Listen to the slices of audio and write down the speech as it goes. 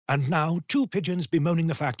And now, two pigeons bemoaning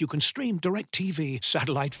the fact you can stream DirecTV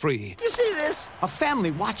satellite-free. You see this? A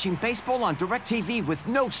family watching baseball on DirecTV with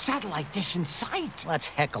no satellite dish in sight. Let's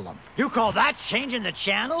heckle them. You call that changing the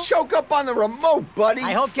channel? Choke up on the remote, buddy.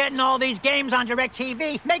 I hope getting all these games on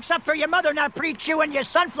DirecTV makes up for your mother not pre-chewing your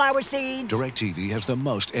sunflower seeds. DirecTV has the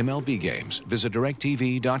most MLB games. Visit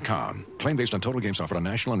DirecTV.com. Claim based on total games offered on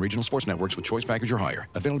national and regional sports networks with choice package or higher.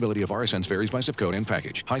 Availability of RSNs varies by zip code and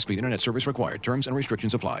package. High-speed internet service required. Terms and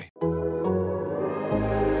restrictions apply.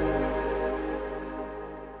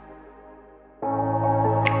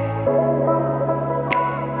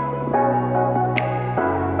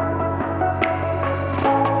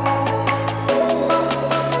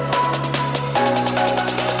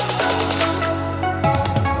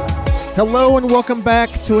 Hello and welcome back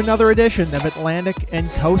to another edition of Atlantic and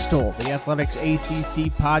Coastal, the Athletics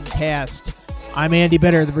ACC podcast. I'm Andy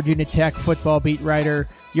Bitter, the Virginia Tech football beat writer,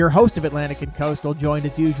 your host of Atlantic and Coastal, joined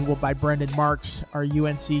as usual by Brendan Marks, our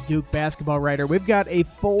UNC Duke basketball writer. We've got a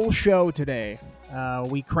full show today.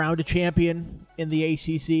 We crowned a champion in the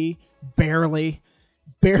ACC, barely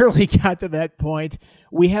got to that point.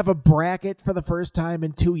 We have a bracket for the first time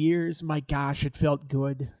in 2 years. My gosh, it felt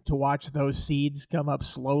good to watch those seeds come up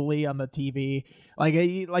slowly on the TV. Like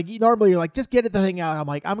normally you're like, just get the thing out. I'm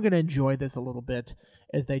like, I'm going to enjoy this a little bit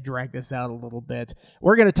as they drag this out a little bit.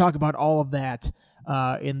 We're going to talk about all of that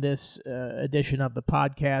in this edition of the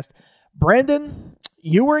podcast. Brendan,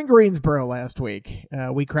 you were in Greensboro last week.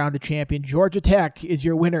 We crowned a champion. Georgia Tech is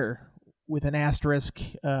your winner, with an asterisk,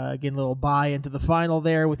 again, a little bye into the final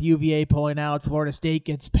there with UVA pulling out. Florida State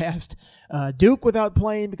gets past Duke without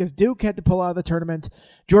playing because Duke had to pull out of the tournament.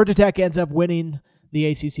 Georgia Tech ends up winning the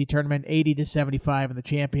ACC tournament 80-75 in the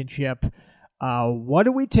championship. What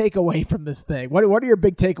do we take away from this thing? What are your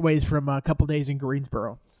big takeaways from a couple days in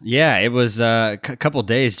Greensboro? Yeah, it was a couple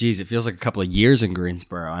days. Geez, it feels like a couple of years in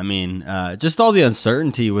Greensboro. I mean, just all the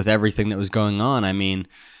uncertainty with everything that was going on. I mean,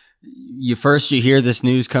 you hear this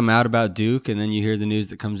news come out about Duke, and then you hear the news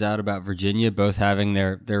that comes out about Virginia, both having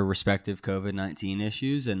their respective COVID-19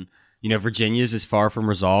 issues. And, Virginia's is far from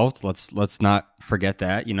resolved. Let's not forget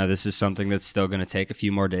that. This is something that's still going to take a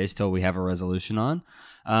few more days till we have a resolution on.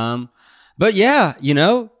 But yeah,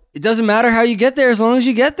 it doesn't matter how you get there as long as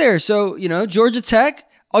you get there. So, Georgia Tech,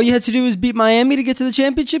 all you had to do was beat Miami to get to the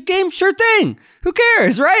championship game. Sure thing. Who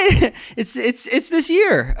cares, right? It's this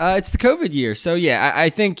year. It's the COVID year. So yeah, I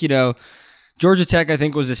think, Georgia Tech, I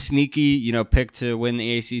think, was a sneaky, pick to win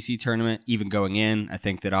the ACC tournament, even going in. I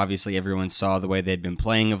think that obviously everyone saw the way they'd been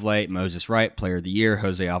playing of late. Moses Wright, player of the year.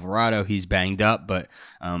 Jose Alvarado, he's banged up, but,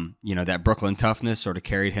 that Brooklyn toughness sort of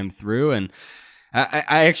carried him through. And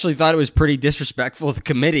I actually thought it was pretty disrespectful of the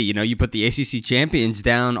committee. You put the ACC champions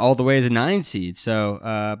down all the way as a 9 seed. So,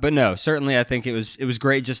 but no, certainly I think it was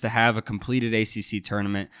great just to have a completed ACC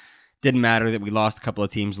tournament. Didn't matter that we lost a couple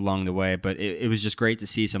of teams along the way, but it was just great to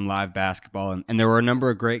see some live basketball. And there were a number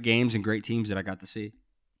of great games and great teams that I got to see.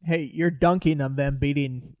 Hey, you're dunking on them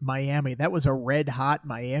beating Miami. That was a red-hot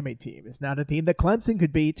Miami team. It's not a team that Clemson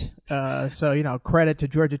could beat. So, credit to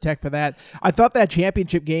Georgia Tech for that. I thought that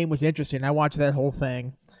championship game was interesting. I watched that whole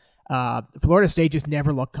thing. Florida State just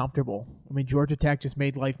never looked comfortable. I mean, Georgia Tech just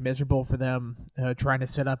made life miserable for them, trying to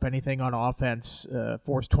set up anything on offense,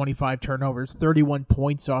 forced 25 turnovers, 31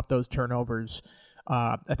 points off those turnovers.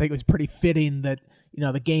 I think it was pretty fitting that,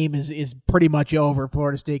 the game is pretty much over.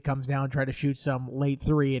 Florida State comes down, try to shoot some late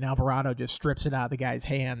three, and Alvarado just strips it out of the guy's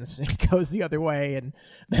hands and goes the other way. And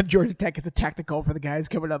then Georgia Tech is a technical for the guys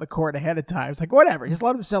coming out of the court ahead of time. It's like, whatever, just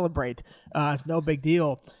let them celebrate. It's no big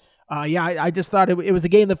deal. I just thought it was a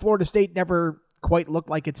game that Florida State never quite looked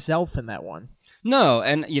like itself in that one. No,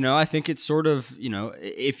 and, I think it's sort of,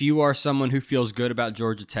 if you are someone who feels good about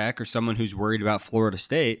Georgia Tech or someone who's worried about Florida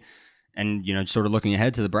State and, sort of looking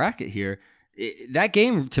ahead to the bracket here, that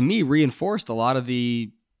game, to me, reinforced a lot of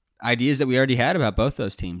the ideas that we already had about both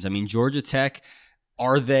those teams. I mean, Georgia Tech,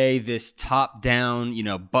 are they this top-down,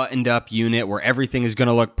 buttoned-up unit where everything is going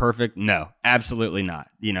to look perfect? No, absolutely not.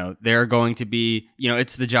 They're going to be,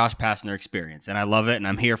 it's the Josh Pastner experience, and I love it, and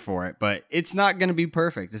I'm here for it, but it's not going to be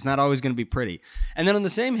perfect. It's not always going to be pretty. And then on the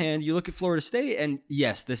same hand, you look at Florida State, and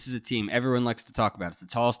yes, this is a team everyone likes to talk about. It's the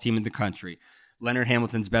tallest team in the country. Leonard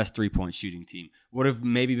Hamilton's best three-point shooting team. Would have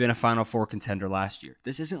maybe been a Final Four contender last year.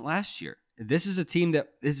 This isn't last year. This is a team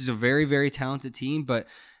this is a very, very talented team, but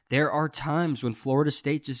there are times when Florida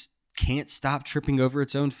State just can't stop tripping over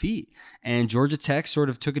its own feet. And Georgia Tech sort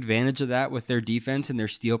of took advantage of that with their defense and their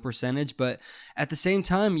steal percentage. But at the same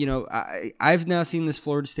time, I've now seen this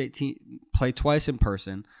Florida State team play twice in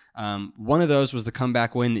person. One of those was the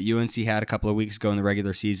comeback win that UNC had a couple of weeks ago in the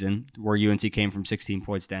regular season, where UNC came from 16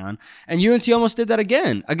 points down. And UNC almost did that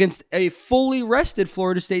again against a fully rested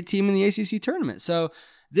Florida State team in the ACC tournament. So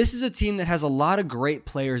this is a team that has a lot of great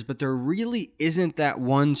players, but there really isn't that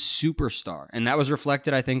one superstar. And that was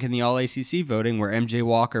reflected, I think, in the All-ACC voting, where MJ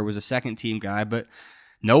Walker was a second-team guy, but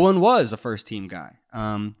no one was a first-team guy.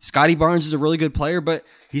 Scotty Barnes is a really good player, but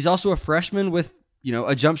he's also a freshman with,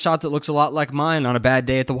 a jump shot that looks a lot like mine on a bad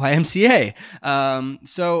day at the YMCA.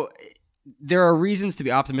 So there are reasons to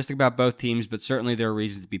be optimistic about both teams, but certainly there are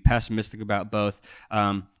reasons to be pessimistic about both.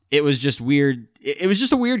 It was just weird. It was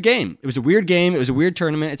just a weird game. It was a weird game. It was a weird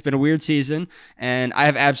tournament. It's been a weird season, and I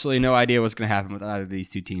have absolutely no idea what's going to happen with either of these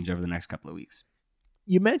two teams over the next couple of weeks.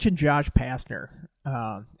 You mentioned Josh Pastner,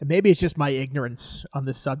 and maybe it's just my ignorance on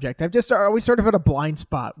this subject. I've just always sort of had a blind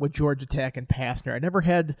spot with Georgia Tech and Pastner. I never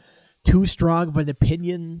had too strong of an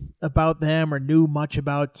opinion about them or knew much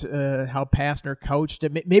about how Pastner coached.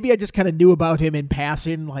 Maybe I just kind of knew about him in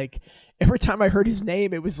passing. Like every time I heard his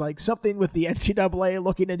name, it was like something with the NCAA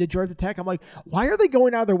looking into Georgia Tech. I'm like, why are they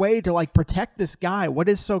going out of their way to like protect this guy? What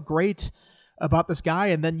is so great about this guy?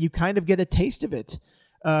 And then you kind of get a taste of it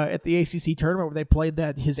at the ACC tournament where they played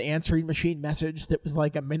his answering machine message that was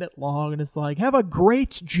like a minute long, and it's like, have a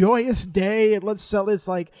great, joyous day, and let's sell this.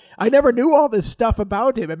 Like, I never knew all this stuff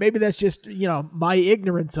about him, and maybe that's just, my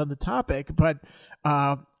ignorance on the topic, but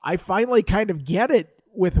I finally kind of get it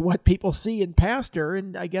with what people see in Pastner,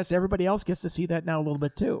 and I guess everybody else gets to see that now a little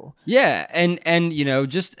bit too. Yeah, and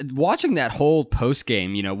just watching that whole post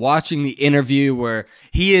game, watching the interview where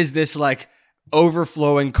he is this like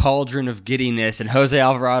overflowing cauldron of giddiness, and Jose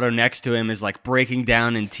Alvarado next to him is like breaking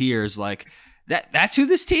down in tears. Like that's who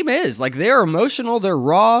this team is. Like, they're emotional, they're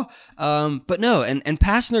raw. But no, and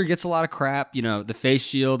Pastner gets a lot of crap. The face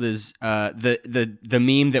shield is the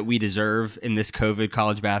meme that we deserve in this COVID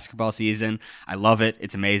college basketball season. I love it.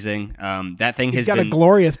 It's amazing. That thing He's got a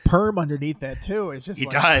glorious perm underneath that too. It's just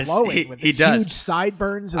flowing with these huge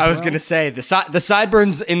sideburns. I was going to say the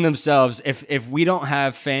sideburns in themselves. If we don't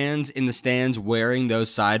have fans in the stands wearing those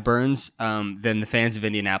sideburns, then the fans of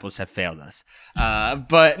Indianapolis have failed us.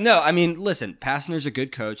 But no, I mean, listen, Pastner's a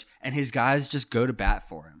good coach, and his guys just go to bat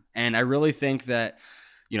for him. And I really think that,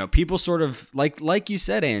 people sort of, like you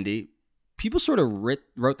said, Andy, people sort of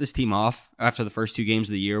wrote this team off after the first two games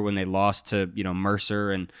of the year when they lost to,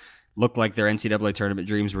 Mercer, and looked like their NCAA tournament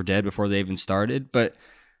dreams were dead before they even started. But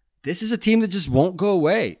this is a team that just won't go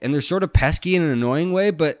away. And they're sort of pesky in an annoying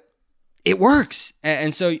way, but it works.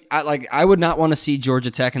 And so I would not want to see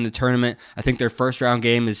Georgia Tech in the tournament. I think their first round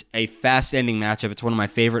game is a fast-ending matchup. It's one of my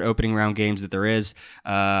favorite opening round games that there is.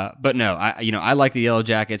 But no, I like the Yellow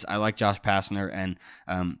Jackets. I like Josh Pastner,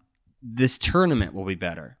 and this tournament will be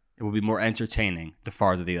better. It will be more entertaining the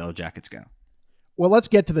farther the Yellow Jackets go. Well, let's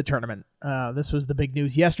get to the tournament. This was the big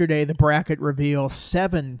news yesterday. The bracket reveal: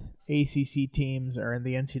 7 ACC teams are in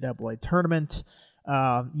the NCAA tournament.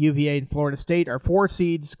 UVA and Florida State are 4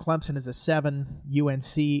 seeds. Clemson is a 7.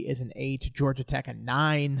 UNC is an 8. Georgia Tech a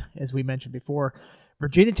 9, as we mentioned before.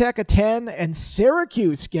 Virginia Tech a 10, and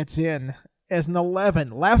Syracuse gets in as an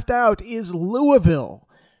 11. Left out is Louisville,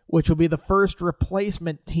 which will be the first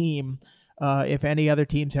replacement team if any other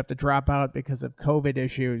teams have to drop out because of COVID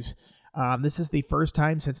issues. This is the first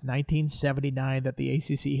time since 1979 that the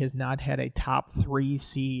ACC has not had a top 3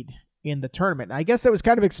 seed in the tournament. I guess that was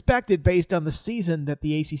kind of expected based on the season that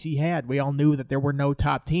the ACC had. We all knew that there were no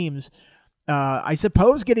top teams. I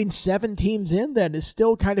suppose getting 7 teams in then is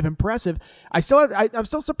still kind of impressive. I'm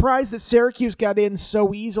still surprised that Syracuse got in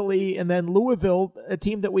so easily, and then Louisville, a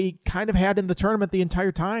team that we kind of had in the tournament the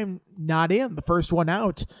entire time, not in, the first one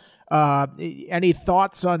out. Any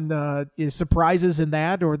thoughts on the surprises in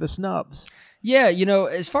that or the snubs? Yeah,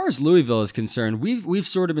 as far as Louisville is concerned, we've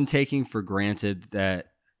sort of been taking for granted that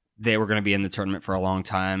they were going to be in the tournament for a long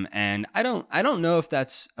time, and I don't know if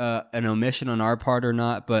that's an omission on our part or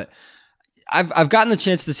not, but I've gotten the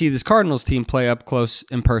chance to see this Cardinals team play up close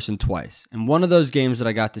in person twice, and one of those games that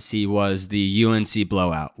I got to see was the UNC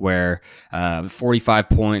blowout, where 45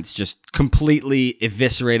 points just completely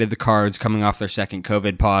eviscerated the Cards coming off their second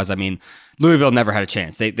COVID pause. I mean, Louisville never had a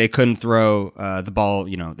chance. They couldn't throw the ball.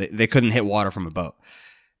 They couldn't hit water from a boat.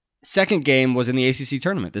 Second game was in the ACC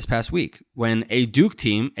tournament this past week when a Duke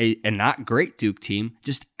team, a not great Duke team,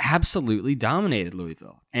 just absolutely dominated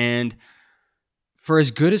Louisville. And for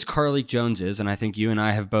as good as Carlik Jones is, and I think you and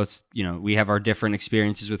I have both, we have our different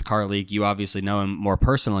experiences with Carlik. You obviously know him more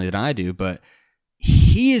personally than I do, but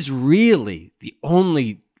he is really the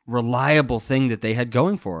only reliable thing that they had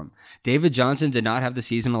going for him. David Johnson did not have the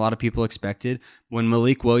season a lot of people expected. When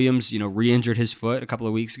Malik Williams, re-injured his foot a couple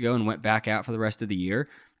of weeks ago and went back out for the rest of the year,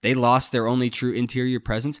 They lost their only true interior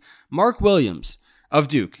presence. Mark Williams of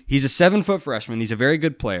Duke. He's a 7-foot freshman. He's a very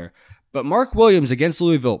good player. But Mark Williams against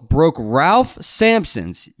Louisville broke Ralph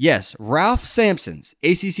Sampson's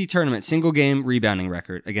ACC tournament single game rebounding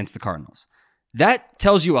record against the Cardinals. That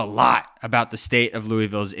tells you a lot about the state of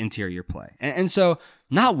Louisville's interior play. And so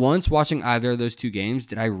not once watching either of those two games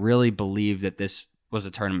did I really believe that this was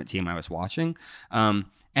a tournament team I was watching. And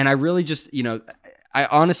I really just, I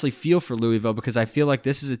honestly feel for Louisville because I feel like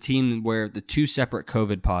this is a team where the two separate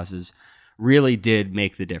COVID pauses really did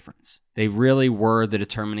make the difference. They really were the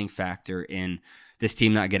determining factor in this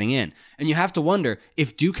team not getting in. And you have to wonder,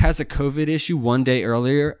 if Duke has a COVID issue one day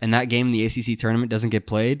earlier and that game in the ACC tournament doesn't get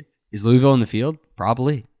played, is Louisville in the field?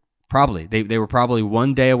 Probably. They were probably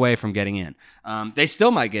one day away from getting in. They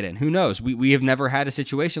still might get in. Who knows? We have never had a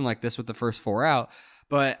situation like this with the first four out.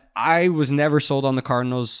 But I was never sold on the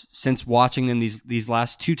Cardinals since watching them these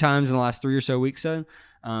last two times in the last 3 or so weeks.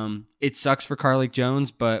 It sucks for Carlik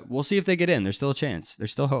Jones, but we'll see if they get in. There's still a chance.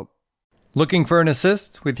 There's still hope. Looking for an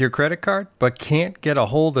assist with your credit card, but can't get a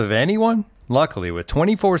hold of anyone? Luckily, with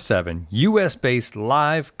 24/7 U.S.-based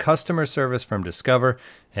live customer service from Discover,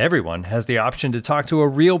 everyone has the option to talk to a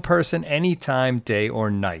real person anytime, day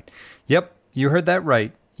or night. Yep, you heard that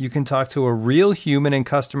right. You can talk to a real human in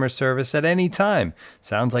customer service at any time.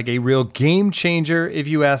 Sounds like a real game changer if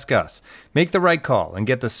you ask us. Make the right call and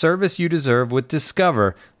get the service you deserve with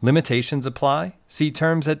Discover. Limitations apply. See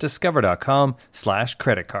terms at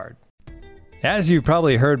discover.com/creditcard. As you've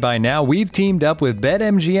probably heard by now, we've teamed up with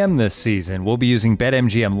BetMGM this season. We'll be using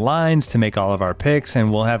BetMGM lines to make all of our picks,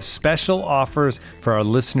 and we'll have special offers for our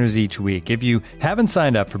listeners each week. If you haven't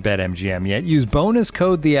signed up for BetMGM yet, use bonus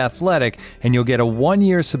code THEATHLETIC, and you'll get a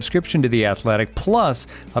 1-year subscription to The Athletic, plus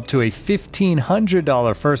up to a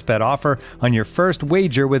 $1,500 first bet offer on your first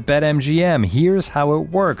wager with BetMGM. Here's how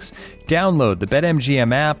it works. Download the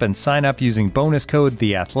BetMGM app and sign up using bonus code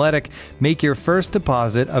THEATHLETIC. Make your first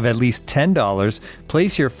deposit of at least $10.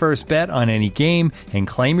 Place your first bet on any game and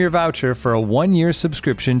claim your voucher for a 1-year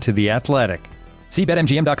subscription to The Athletic. See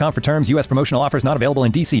BetMGM.com for terms. U.S. promotional offers not available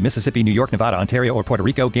in D.C., Mississippi, New York, Nevada, Ontario, or Puerto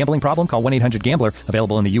Rico. Gambling problem? Call 1-800-GAMBLER.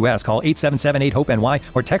 Available in the U.S. Call 877-8-HOPE-NY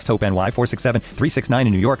or text HOPE-NY 467-369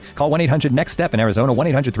 in New York. Call 1-800-NEXT-STEP in Arizona.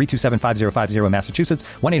 1-800-327-5050 in Massachusetts.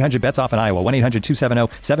 1-800-BETS-OFF in Iowa.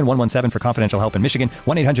 1-800-270-7117 for confidential help in Michigan.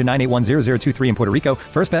 1-800-981-0023 in Puerto Rico.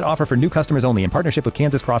 First bet offer for new customers only in partnership with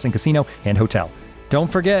Kansas Crossing Casino and Hotel. Don't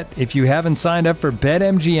forget, if you haven't signed up for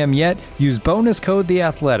BetMGM yet, use bonus code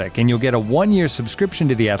THEATHLETIC and you'll get a 1-year subscription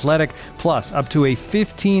to The Athletic, plus up to a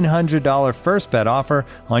 $1,500 first bet offer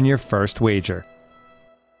on your first wager.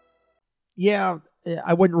 Yeah,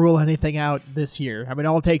 I wouldn't rule anything out this year. I mean,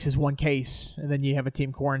 all it takes is one case, and then you have a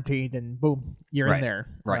team quarantined, and boom, you're in there.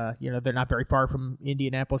 Right. They're not very far from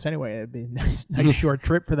Indianapolis anyway. It'd be a nice short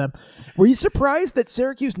trip for them. Were you surprised that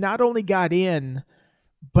Syracuse not only got in,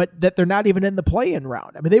 but that they're not even in the play-in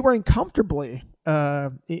round? I mean, they were in comfortably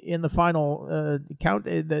in the final count,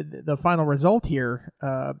 the final result here.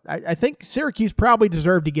 I think Syracuse probably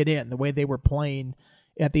deserved to get in the way they were playing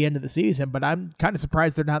at the end of the season, but I'm kind of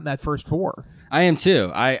surprised they're not in that first four. I am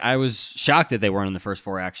too. I was shocked that they weren't in the first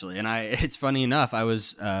four, actually. And it's funny enough, I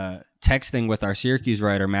was texting with our Syracuse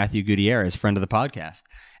writer, Matthew Gutierrez, friend of the podcast,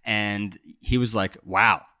 and he was like,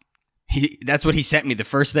 wow. That's what he sent me the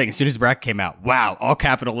first thing as soon as the bracket came out. Wow, all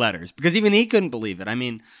capital letters. Because even he couldn't believe it. I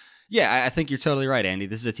mean, yeah, I think you're totally right, Andy.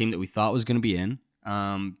 This is a team that we thought was going to be in.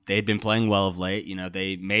 They'd been playing well of late.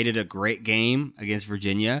 They made it a great game against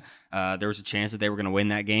Virginia. There was a chance that they were going to win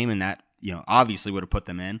that game, and that obviously would have put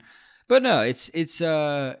them in. But no, it's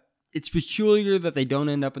peculiar that they don't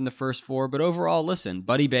end up in the first four. But overall, listen,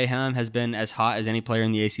 Buddy Boeheim has been as hot as any player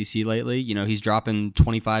in the ACC lately. He's dropping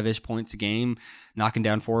 25-ish points a game, knocking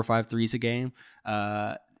down 4 or 5 threes a game.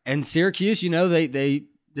 And Syracuse,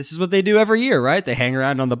 this is what they do every year, right? They hang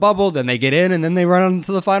around on the bubble, then they get in, and then they run on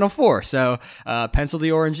to the Final Four. So pencil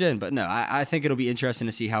the orange in. But no, I think it'll be interesting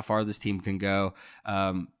to see how far this team can go.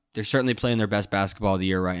 They're certainly playing their best basketball of the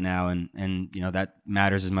year right now, and that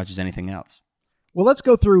matters as much as anything else. Well, let's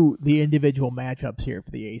go through the individual matchups here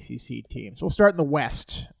for the ACC teams. We'll start in the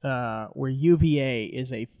West, where UVA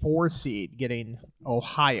is a 4 seed getting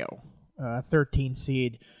Ohio, 13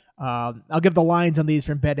 seed. I'll give the lines on these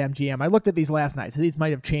from BetMGM. I looked at these last night, so these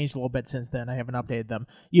might have changed a little bit since then. I haven't updated them.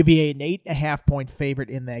 UVA, an 8.5-point favorite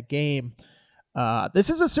in that game. This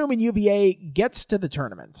is assuming UVA gets to the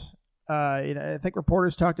tournament. I think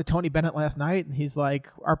reporters talked to Tony Bennett last night, and he's like,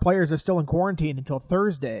 our players are still in quarantine until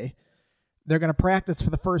Thursday. They're going to practice for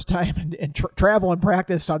the first time and travel and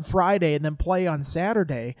practice on Friday and then play on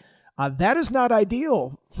Saturday. That is not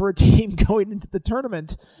ideal for a team going into the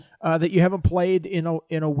tournament that you haven't played in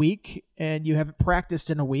a week and you haven't practiced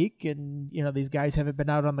in a week, and these guys haven't been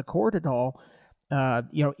out on the court at all.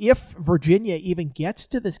 If Virginia even gets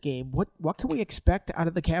to this game, what can we expect out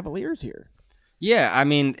of the Cavaliers here? Yeah, I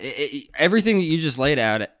mean, everything that you just laid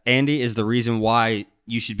out, Andy, is the reason why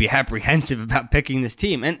you should be apprehensive about picking this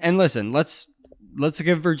team. And listen, let's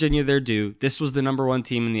give Virginia their due. This was the number 1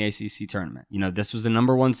 team in the ACC tournament. This was the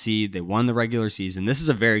number 1 seed. They won the regular season. This is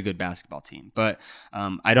a very good basketball team. But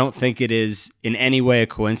I don't think it is in any way a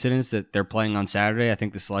coincidence that they're playing on Saturday. I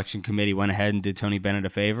think the selection committee went ahead and did Tony Bennett a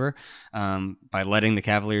favor by letting the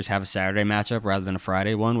Cavaliers have a Saturday matchup rather than a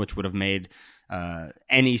Friday one, which would have made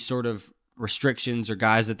any sort of restrictions or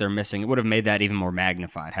guys that they're missing. It would have made that even more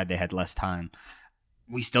magnified had they had less time.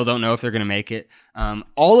 We still don't know if they're going to make it.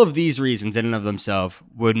 All of these reasons in and of themselves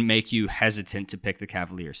would make you hesitant to pick the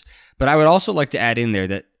Cavaliers. But I would also like to add in there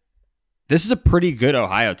that this is a pretty good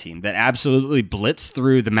Ohio team that absolutely blitzed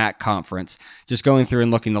through the MAC conference. Just going through and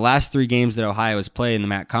looking, the last 3 games that Ohio has played in the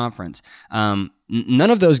MAC conference, none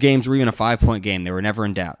of those games were even a 5-point game. They were never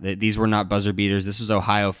in doubt. These were not buzzer beaters. This was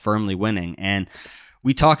Ohio firmly winning. And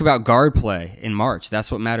we talk about guard play in March.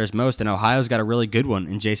 That's what matters most. And Ohio's got a really good one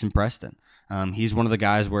in Jason Preston. He's one of the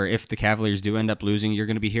guys where if the Cavaliers do end up losing, you're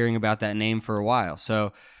going to be hearing about that name for a while.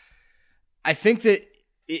 So I think that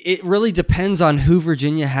it really depends on who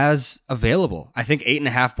Virginia has available. I think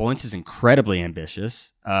 8.5 points is incredibly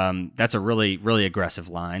ambitious. That's a really, really aggressive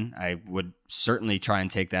line. I would certainly try and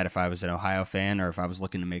take that if I was an Ohio fan or if I was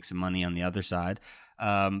looking to make some money on the other side.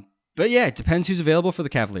 But yeah, it depends who's available for the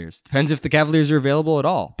Cavaliers. Depends if the Cavaliers are available at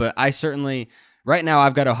all. But I certainly, right now,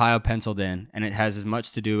 I've got Ohio penciled in, and it has as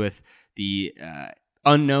much to do with the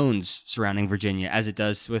unknowns surrounding Virginia as it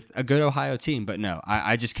does with a good Ohio team. But no,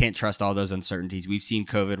 I just can't trust all those uncertainties. We've seen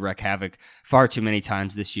COVID wreak havoc far too many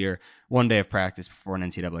times this year. One day of practice before an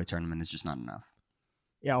NCAA tournament is just not enough.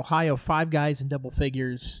 Yeah, Ohio, 5 guys in double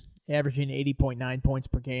figures, averaging 80.9 points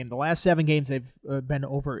per game. The last 7 games, they've been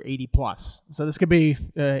over 80 plus. So this could be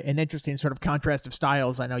an interesting sort of contrast of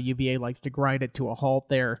styles. I know UVA likes to grind it to a halt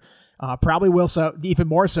there. Probably will so, even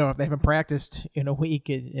more so if they haven't practiced in a week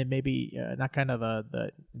and maybe not kind of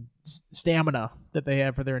the stamina that they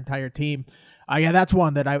have for their entire team. Yeah, that's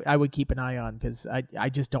one that I would keep an eye on because I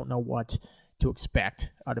just don't know what to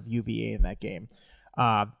expect out of UVA in that game.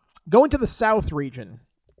 Going to the South region,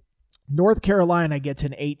 North Carolina gets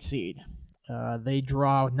an 8 seed. They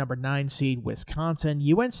draw number 9 seed Wisconsin.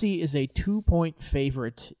 UNC is a 2-point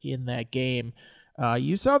favorite in that game.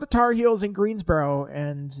 You saw the Tar Heels in Greensboro,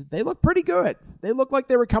 and they look pretty good. They look like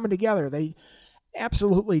they were coming together. They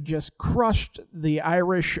absolutely just crushed the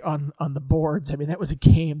Irish on the boards. I mean, that was a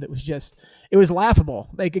game that was it was laughable.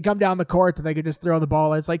 They could come down the court and they could just throw the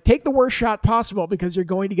ball. It's like, take the worst shot possible because you're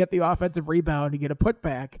going to get the offensive rebound and get a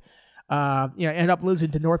putback. End up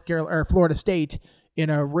losing to North Carolina or Florida State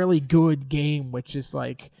in a really good game, which is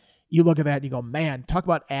like, you look at that and you go, man, talk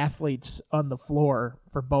about athletes on the floor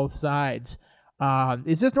for both sides.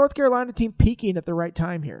 Is this North Carolina team peaking at the right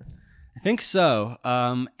time here? I think so.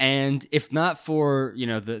 And if not for,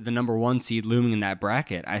 the number 1 seed looming in that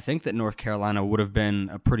bracket, I think that North Carolina would have been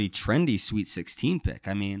a pretty trendy Sweet 16 pick.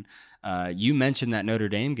 I mean, you mentioned that Notre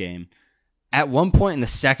Dame game. At one point in the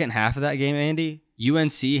second half of that game, Andy,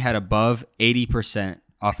 UNC had above 80%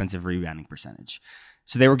 offensive rebounding percentage.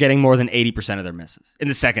 So they were getting more than 80% of their misses in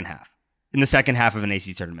the second half. In the second half of an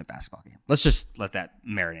AC tournament basketball game. Let's just let that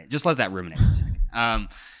marinate. Just let that ruminate for a second.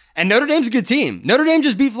 And Notre Dame's a good team. Notre Dame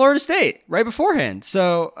just beat Florida State right beforehand.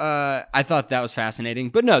 So I thought that was fascinating.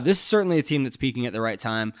 But no, this is certainly a team that's peaking at the right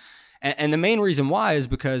time. And the main reason why is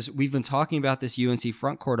because we've been talking about this UNC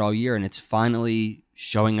front court all year, and it's finally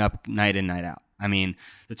showing up night in, night out. I mean,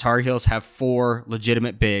 the Tar Heels have 4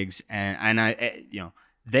 legitimate bigs, and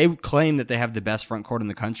they claim that they have the best front court in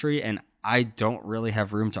the country, and I don't really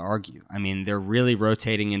have room to argue. I mean, they're really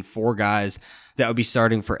rotating in 4 guys that would be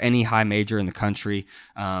starting for any high major in the country.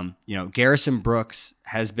 Garrison Brooks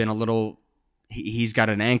has been he's got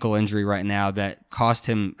an ankle injury right now that cost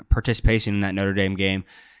him participation in that Notre Dame game.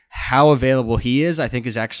 How available he is, I think,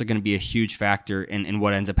 is actually going to be a huge factor in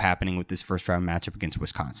what ends up happening with this first round matchup against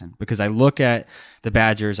Wisconsin. Because I look at the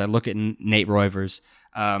Badgers, I look at Nate Roivers.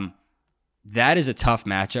 That is a tough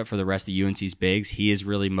matchup for the rest of UNC's bigs. He is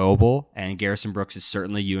really mobile, and Garrison Brooks is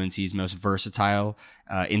certainly UNC's most versatile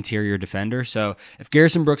interior defender. So if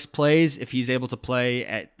Garrison Brooks plays, if he's able to play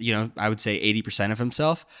at, I would say 80% of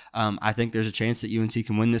himself, I think there's a chance that UNC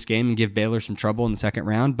can win this game and give Baylor some trouble in the second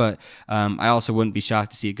round. But I also wouldn't be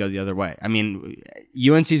shocked to see it go the other way. I mean,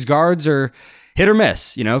 UNC's guards are hit or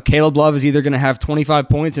miss. Caleb Love is either going to have 25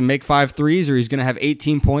 points and make 5 threes, or he's going to have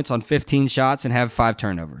 18 points on 15 shots and have 5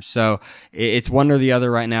 turnovers. So it's one or the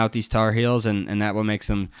other right now with these Tar Heels, and that what makes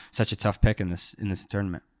them such a tough pick in this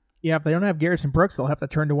tournament. Yeah, if they don't have Garrison Brooks, they'll have to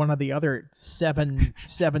turn to one of the other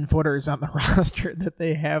seven-footers on the roster that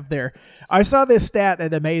they have there. I saw this stat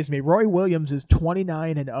that amazed me. Roy Williams is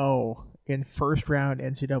 29-0 in first-round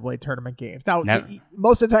NCAA tournament games. Now,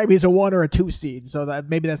 most of the time he's a 1 or a 2 seed, so that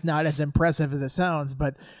maybe that's not as impressive as it sounds,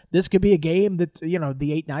 but this could be a game that, the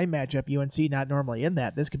 8-9 matchup, UNC not normally in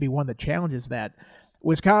that. This could be one that challenges that.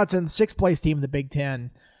 Wisconsin, 6th-place team in the Big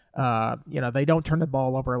Ten. They don't turn the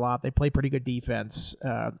ball over a lot. They play pretty good defense.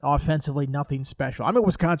 Offensively, nothing special. I'm a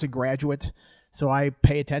Wisconsin graduate, so I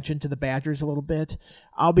pay attention to the Badgers a little bit.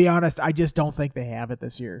 I'll be honest, I just don't think they have it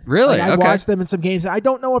this year. Really? I watched them in some games. I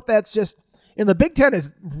don't know if that's just – and the Big Ten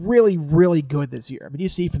is really, really good this year. I mean, you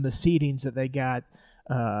see from the seedings that they got,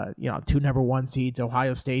 2 number 1 seeds.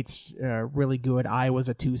 Ohio State's really good. Iowa's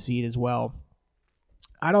a 2 seed as well.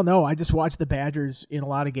 I don't know. I just watched the Badgers in a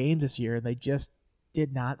lot of games this year, and they just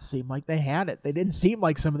did not seem like they had it. They didn't seem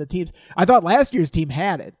like some of the teams. I thought last year's team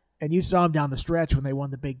had it, and you saw them down the stretch when they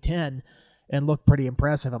won the Big Ten and looked pretty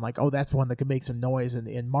impressive. I'm like, oh, that's one that could make some noise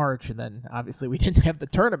in March, and then obviously we didn't have the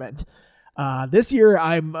tournament. This year,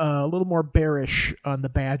 I'm a little more bearish on the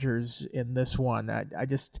Badgers in this one.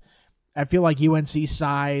 I feel like UNC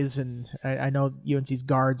size, and I know UNC's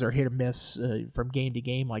guards are hit or miss from game to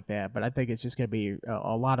game like that, but I think it's just going to be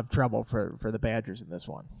a lot of trouble for the Badgers in this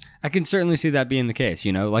one. I can certainly see that being the case.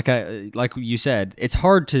 Like you said, it's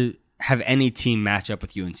hard to have any team match up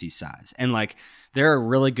with UNC's size, and there are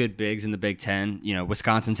really good bigs in the Big Ten.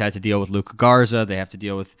 Wisconsin's had to deal with Luka Garza. They have to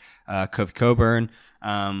deal with Kofi Cockburn.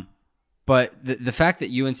 But the fact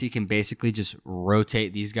that UNC can basically just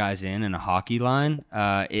rotate these guys in a hockey line,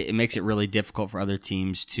 it makes it really difficult for other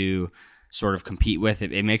teams to sort of compete with.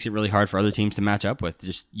 It makes it really hard for other teams to match up with.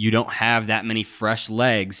 Just you don't have that many fresh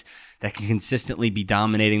legs that can consistently be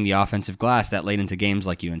dominating the offensive glass that late into games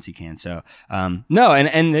like UNC can. So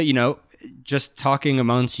just talking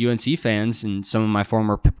amongst UNC fans and some of my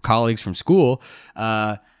former colleagues from school,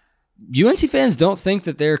 UNC fans don't think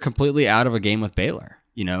that they're completely out of a game with Baylor.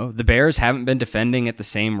 The Bears haven't been defending at the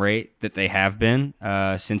same rate that they have been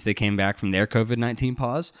since they came back from their COVID-19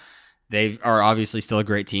 pause. They are obviously still a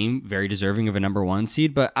great team, very deserving of a number 1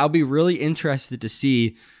 seed, but I'll be really interested to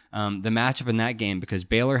see the matchup in that game because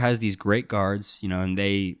Baylor has these great guards, and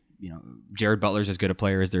Jared Butler's as good a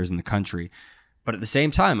player as there is in the country. But at the same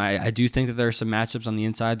time, I do think that there are some matchups on the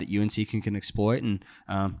inside that UNC can exploit, and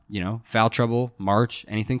foul trouble, March,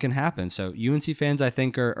 anything can happen. So UNC fans, I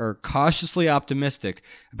think, are cautiously optimistic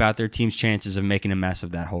about their team's chances of making a mess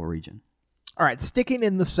of that whole region. All right, sticking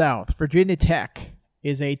in the South, Virginia Tech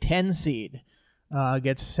is a 10 seed,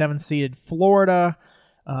 gets 7-seeded Florida.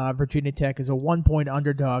 Virginia Tech is a 1-point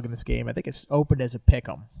underdog in this game. I think it's opened as a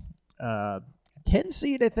pick'em. 10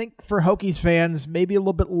 seed, I think, for Hokies fans, maybe a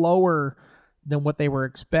little bit lower than what they were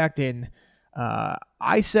expecting.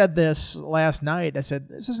 I said this last night. I said,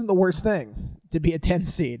 this isn't the worst thing to be a 10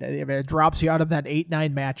 seed. I mean, it drops you out of that 8-9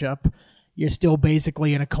 matchup. You're still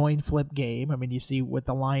basically in a coin flip game. I mean, you see what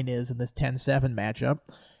the line is in this 10-7 matchup.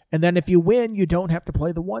 And then if you win, you don't have to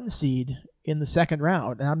play the 1 seed in the second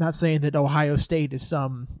round. And I'm not saying that Ohio State is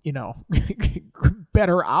some,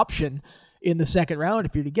 better option in the second round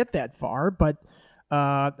if you're to get that far. But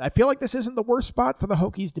I feel like this isn't the worst spot for the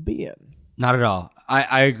Hokies to be in. Not at all.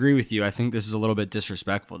 I agree with you. I think this is a little bit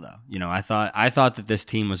disrespectful, though. I thought that this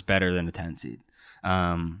team was better than a 10 seed,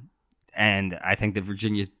 and I think that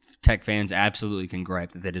Virginia Tech fans absolutely can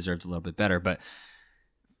gripe that they deserved a little bit better. But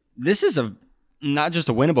this is not just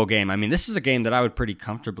a winnable game. I mean, this is a game that I would pretty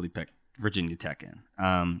comfortably pick Virginia Tech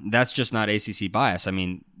in. That's just not ACC bias. I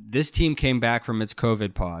mean, this team came back from its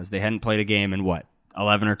COVID pause. They hadn't played a game in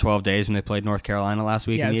 11 or 12 days when they played North Carolina last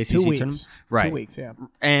week in the ACC tournament. Right, 2 weeks, yeah,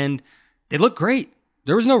 and they looked great.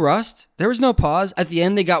 There was no rust. There was no pause. At the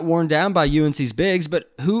end, they got worn down by UNC's bigs, but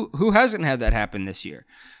who hasn't had that happen this year?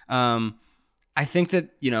 I think that,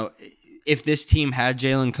 if this team had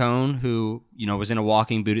Jalen Cone, who, was in a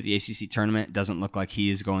walking boot at the ACC tournament, it doesn't look like he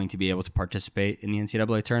is going to be able to participate in the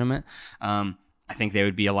NCAA tournament. I think they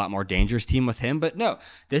would be a lot more dangerous team with him. But no,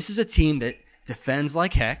 this is a team that defends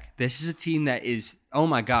like heck. This is a team that is, oh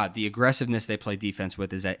my God, the aggressiveness they play defense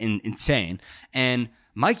with is insane. And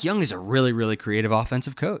Mike Young is a really, really creative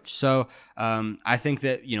offensive coach. So I think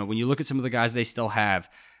that, when you look at some of the guys they still have,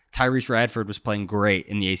 Tyrese Radford was playing great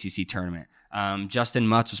in the ACC tournament. Justin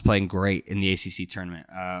Mutz was playing great in the ACC tournament.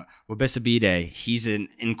 Wabissa Bide, he's an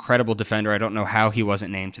incredible defender. I don't know how he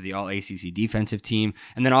wasn't named to the All-ACC defensive team.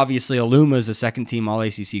 And then obviously Aluma's a second-team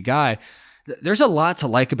All-ACC guy. There's a lot to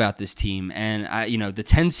like about this team. And, the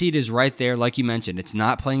 10 seed is right there. Like you mentioned, it's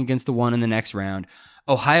not playing against the 1 in the next round.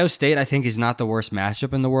 Ohio State, I think, is not the worst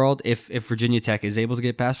matchup in the world if Virginia Tech is able to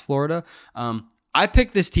get past Florida. I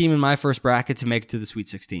picked this team in my first bracket to make it to the Sweet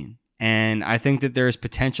 16. And I think that there is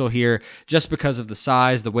potential here just because of the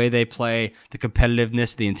size, the way they play, the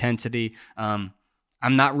competitiveness, the intensity. I'm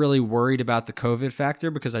not really worried about the COVID factor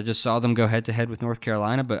because I just saw them go head-to-head with North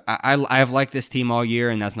Carolina. But I have liked this team all year,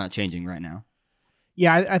 and that's not changing right now.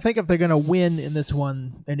 Yeah, I think if they're going to win in this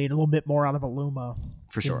one, they need a little bit more out of Aluma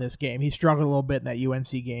in this game. He struggled a little bit in that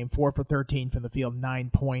UNC game, 4 for 13 from the field, 9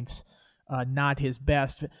 points, not his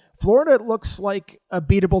best. Florida looks like a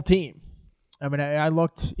beatable team. I mean, I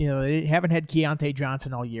looked, they haven't had Keontae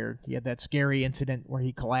Johnson all year. He had that scary incident where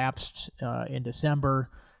he collapsed in December.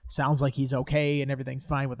 Sounds like he's okay and everything's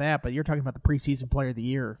fine with that, but you're talking about the preseason player of the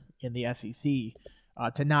year in the SEC.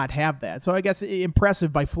 To not have that. So I guess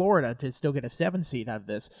impressive by Florida to still get a 7 seed out of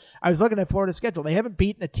this. I was looking at Florida's schedule. They haven't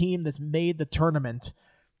beaten a team that's made the tournament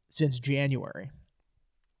since January.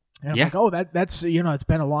 And I'm like, oh, that's it's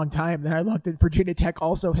been a long time. Then I looked at Virginia Tech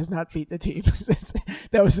also has not beaten a team since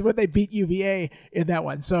that was when they beat UVA in that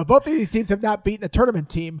one. So both of these teams have not beaten a tournament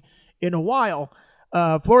team in a while.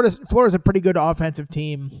 Florida's a pretty good offensive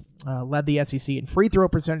team, led the SEC in free throw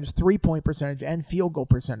percentage, 3-point percentage, and field goal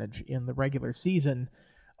percentage in the regular season.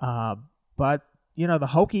 But, the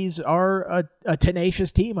Hokies are a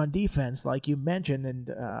tenacious team on defense, like you mentioned.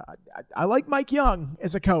 And I like Mike Young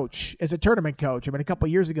as a coach, as a tournament coach. I mean, a couple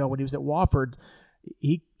of years ago when he was at Wofford,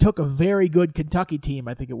 he took a very good Kentucky team,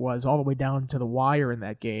 I think it was, all the way down to the wire in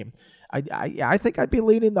that game. I think I'd be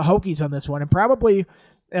leaning the Hokies on this one, and probably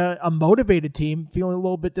a motivated team feeling a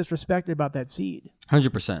little bit disrespected about that seed.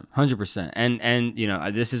 100%.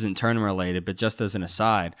 And this isn't tournament related, but just as an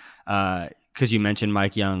aside, because you mentioned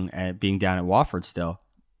Mike Young being down at Wofford still,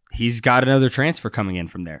 he's got another transfer coming in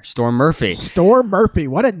from there. Storm Murphy.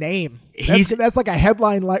 What a name. That's like a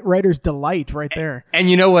headline writer's delight right there. And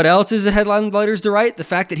you know what else is a headline writer's delight? The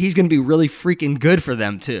fact that he's going to be really freaking good for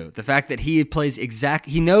them too. The fact that he plays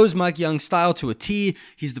he knows Mike Young's style to a T.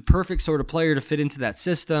 He's the perfect sort of player to fit into that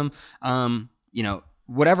system.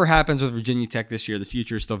 Whatever happens with Virginia Tech this year, the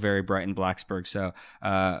future is still very bright in Blacksburg. So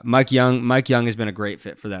Mike Young has been a great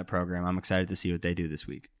fit for that program. I'm excited to see what they do this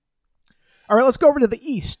week. All right, let's go over to the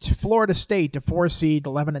East. Florida State, a 4 seed,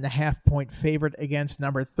 11.5-point favorite against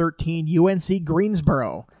number 13, UNC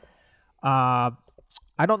Greensboro. I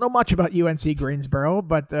don't know much about UNC Greensboro,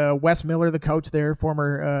 but Wes Miller, the coach there,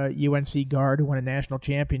 former UNC guard who won a national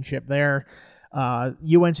championship there.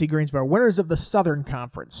 UNC Greensboro, winners of the Southern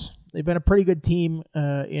Conference. They've been a pretty good team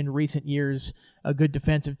in recent years, a good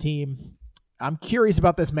defensive team. I'm curious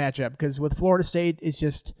about this matchup because with Florida State, it's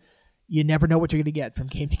just you never know what you're going to get from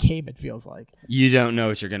game to game, it feels like. You don't know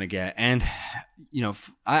what you're going to get. And,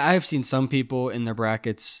 I've seen some people in their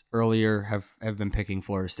brackets earlier have been picking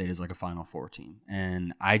Florida State as like a Final Four team.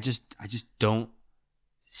 And I just don't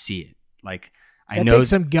see it. Like, That takes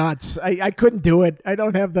some guts. I couldn't do it. I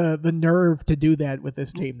don't have the nerve to do that with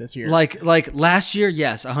this team this year. Like last year,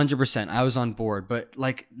 yes, 100%. I was on board. But,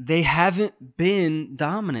 they haven't been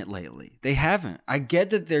dominant lately. They haven't. I get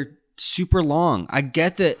that they're super long. I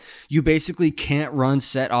get that you basically can't run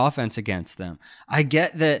set offense against them. I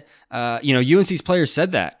get that, UNC's players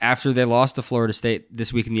said that after they lost to Florida State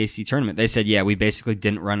this week in the ACC tournament. They said, yeah, we basically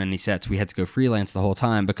didn't run any sets. We had to go freelance the whole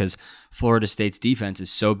time because Florida State's defense is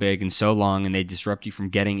so big and so long and they disrupt you from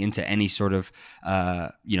getting into any sort of,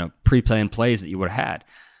 pre-planned plays that you would have had.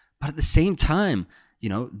 But at the same time,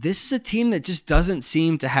 this is a team that just doesn't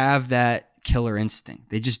seem to have that killer instinct.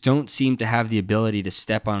 They just don't seem to have the ability to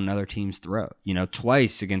step on another team's throat.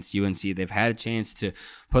 Twice against UNC, they've had a chance to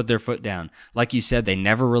put their foot down. Like you said, they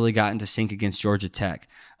never really got into sync against Georgia Tech.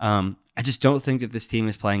 I just don't think that this team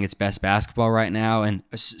is playing its best basketball right now, and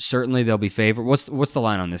certainly they'll be favored. What's the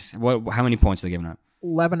line on this? How many points are they giving up?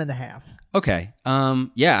 11.5. Okay.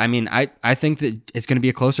 Yeah, I mean, I think that it's going to be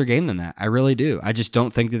a closer game than that. I really do. I just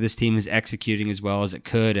don't think that this team is executing as well as it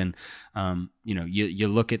could. And, you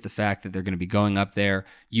look at the fact that they're going to be going up there.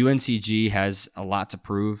 UNCG has a lot to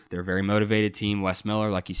prove. They're a very motivated team. Wes Miller,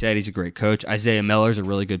 like you said, he's a great coach. Isaiah Miller's a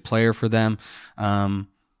really good player for them.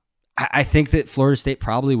 I think that Florida State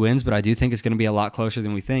probably wins, but I do think it's going to be a lot closer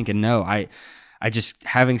than we think. And no, I just,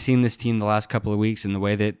 having seen this team the last couple of weeks and the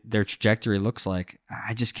way that their trajectory looks like,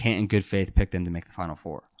 I just can't in good faith pick them to make the Final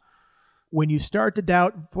Four. When you start to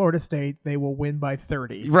doubt Florida State, they will win by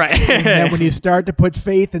 30. Right. And then when you start to put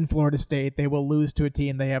faith in Florida State, they will lose to a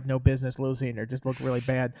team they have no business losing or just look really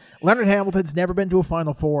bad. Leonard Hamilton's never been to a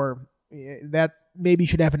Final Four. That maybe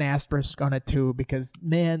should have an asterisk on it too, because,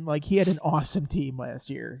 man, like, he had an awesome team last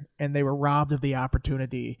year, and they were robbed of the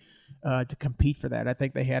opportunity to compete for that. I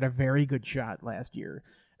think they had a very good shot last year,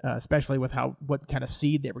 especially with what kind of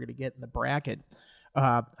seed they were going to get in the bracket.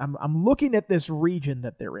 I'm looking at this region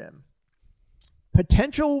that they're in.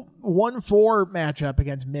 Potential 1-4 matchup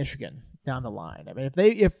against Michigan down the line. I mean,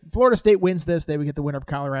 if Florida State wins this, they would get the winner of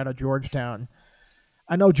Colorado, Georgetown.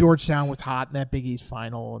 I know Georgetown was hot in that Big East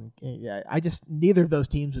final, and I just, neither of those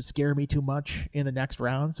teams would scare me too much in the next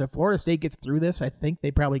round. So if Florida State gets through this, I think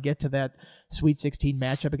they probably get to that Sweet 16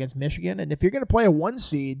 matchup against Michigan. And if you're going to play a 1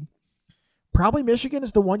 seed, probably Michigan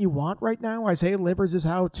is the one you want right now. Isaiah Livers is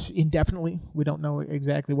out indefinitely. We don't know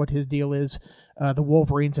exactly what his deal is. The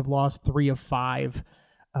Wolverines have lost 3 of 5.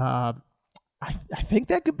 I think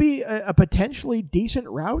that could be a potentially decent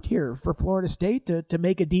route here for Florida State to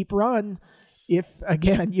make a deep run if,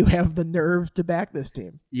 again, you have the nerve to back this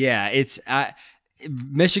team. Yeah, it's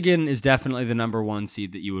Michigan is definitely the number 1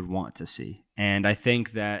 seed that you would want to see. And I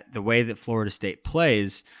think that the way that Florida State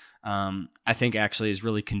plays, I think actually is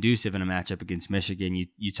really conducive in a matchup against Michigan.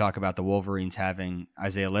 You talk about the Wolverines having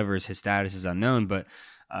Isaiah Livers, his status is unknown, but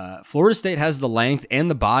Florida State has the length and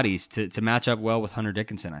the bodies to match up well with Hunter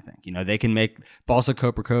Dickinson, I think. You know, they can make, Balsa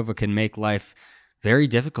Koprikova can make life very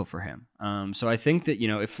difficult for him. So I think that, you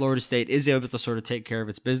know, if Florida State is able to sort of take care of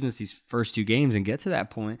its business these first 2 games and get to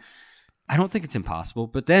that point, I don't think it's impossible.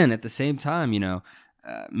 But then at the same time, you know,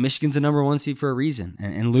 Michigan's a number 1 seed for a reason,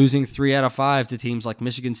 and losing 3 out of 5 to teams like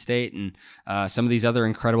Michigan State and some of these other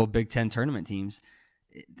incredible Big Ten tournament teams,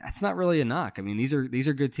 that's not really a knock. I mean, these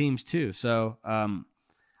are good teams too. So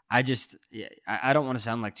I don't want to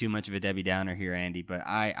sound like too much of a Debbie Downer here, Andy, but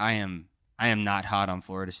I am not hot on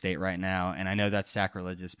Florida State right now, and I know that's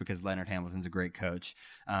sacrilegious because Leonard Hamilton's a great coach.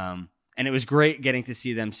 And it was great getting to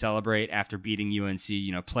see them celebrate after beating UNC.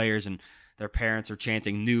 You know, players and their parents are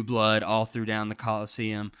chanting "New Blood" all through down the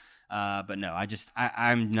Coliseum. But no,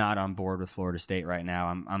 I'm not on board with Florida State right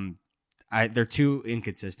now. They're too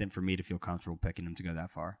inconsistent for me to feel comfortable picking them to go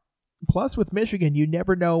that far. Plus, with Michigan, you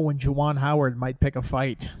never know when Juwan Howard might pick a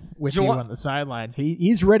fight with you on the sidelines.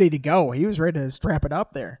 He's ready to go. He was ready to strap it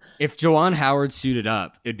up there. If Juwan Howard suited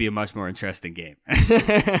up, it'd be a much more interesting game.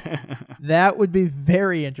 That would be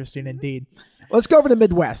very interesting indeed. Let's go over to the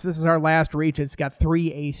Midwest. This is our last reach. It's got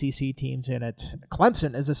 3 ACC teams in it.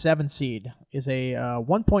 Clemson is a 7 seed, is a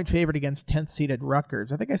 1-point favorite against 10th seeded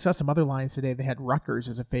Rutgers. I think I saw some other lines today that had Rutgers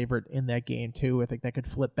as a favorite in that game too. I think that could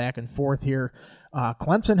flip back and forth here.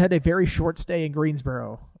 Clemson had a very short stay in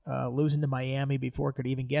Greensboro, losing to Miami before it could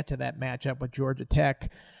even get to that matchup with Georgia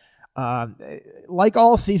Tech. Like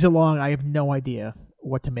all season long, I have no idea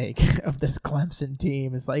what to make of this Clemson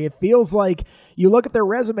team. It's like, it feels like you look at their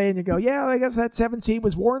resume and you go, yeah, I guess that 7 seed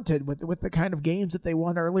was warranted with the kind of games that they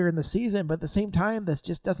won earlier in the season. But at the same time, this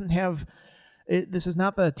just doesn't have, this is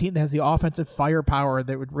not the team that has the offensive firepower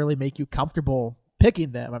that would really make you comfortable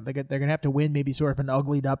picking them. I think they're going to have to win maybe sort of an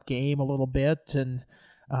uglied up game a little bit. And,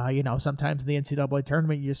 you know, sometimes in the NCAA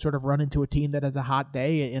tournament, you just sort of run into a team that has a hot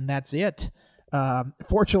day and that's it.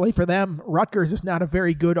 Fortunately for them, Rutgers is not a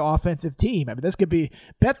very good offensive team. I mean, this could be,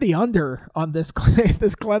 bet the under on this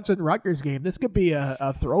Clemson Rutgers game. This could be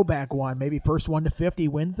a throwback one. Maybe first 1 to 50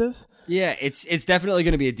 wins this. Yeah, it's definitely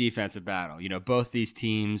going to be a defensive battle. You know, both these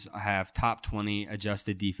teams have top 20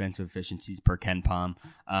 adjusted defensive efficiencies per KenPom.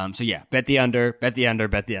 So yeah, bet the under. But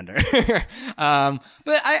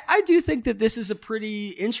I do think that this is a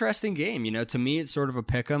pretty interesting game. You know, to me, it's sort of a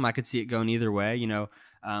pick 'em. I could see it going either way. You know,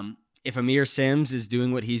 if Amir Sims is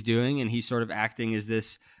doing what he's doing and he's sort of acting as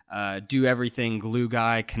this do everything glue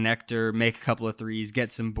guy, connector, make a couple of threes,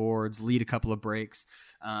 get some boards, lead a couple of breaks,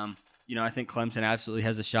 you know, I think Clemson absolutely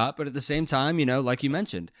has a shot. But at the same time, you know, like you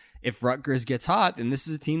mentioned, if Rutgers gets hot, then this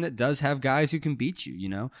is a team that does have guys who can beat you, you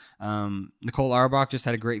know. Nicole Auerbach just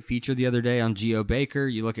had a great feature the other day on Geo Baker.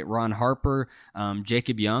 You look at Ron Harper,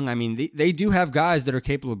 Jacob Young. I mean, they do have guys that are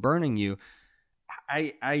capable of burning you.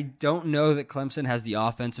 I don't know that Clemson has the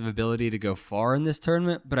offensive ability to go far in this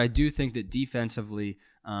tournament, but I do think that defensively,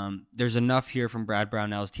 there's enough here from Brad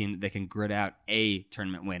Brownell's team that they can grit out a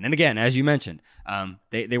tournament win. And again, as you mentioned,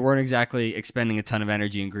 they weren't exactly expending a ton of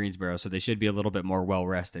energy in Greensboro, so they should be a little bit more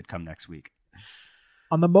well-rested come next week.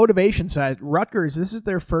 On the motivation side, Rutgers, this is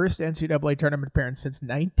their first NCAA tournament appearance since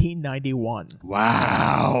 1991.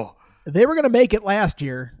 Wow. They were going to make it last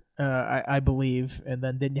year. I believe, and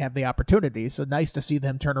then didn't have the opportunity. So nice to see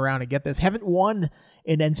them turn around and get this. Haven't won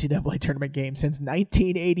an NCAA tournament game since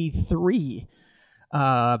 1983.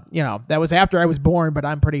 That was after I was born, but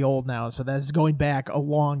I'm pretty old now, so that's going back a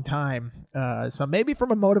long time. So maybe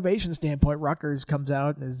from a motivation standpoint, Rutgers comes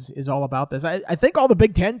out and is all about this. I think all the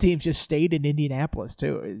Big Ten teams just stayed in Indianapolis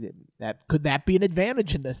too. Could that be an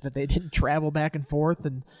advantage in this, that they didn't travel back and forth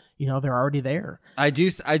and they're already there? I do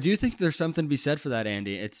think there's something to be said for that,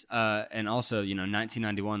 Andy. It's and also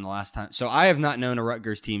 1991, the last time. So I have not known a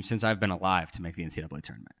Rutgers team since I've been alive to make the NCAA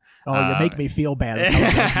tournament. Oh, you make me feel bad about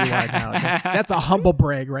how you are now. That's a humble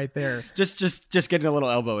brag right there. Just getting a little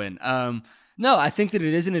elbow in. No, I think that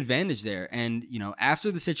it is an advantage there. And,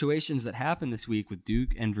 after the situations that happened this week with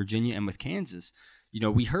Duke and Virginia and with Kansas,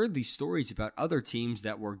 we heard these stories about other teams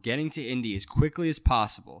that were getting to Indy as quickly as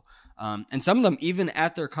possible. And some of them, even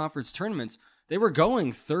at their conference tournaments, they were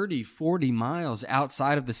going 30, 40 miles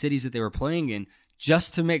outside of the cities that they were playing in,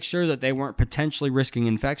 just to make sure that they weren't potentially risking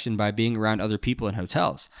infection by being around other people in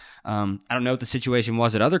hotels. I don't know what the situation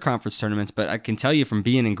was at other conference tournaments, but I can tell you from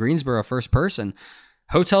being in Greensboro first person,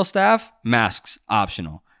 hotel staff, masks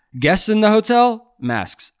optional. Guests in the hotel,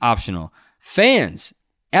 masks optional. Fans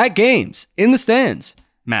at games, in the stands,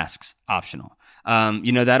 masks optional.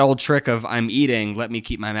 That old trick of I'm eating, let me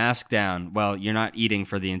keep my mask down. Well, you're not eating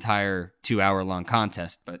for the entire 2-hour-long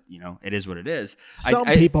contest, but, it is what it is. Some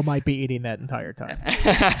people might be eating that entire time.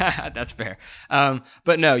 That's fair.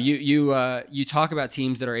 But no, you talk about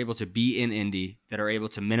teams that are able to be in Indy, that are able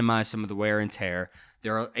to minimize some of the wear and tear.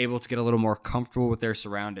 They're able to get a little more comfortable with their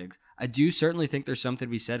surroundings. I do certainly think there's something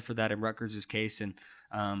to be said for that in Rutgers' case. And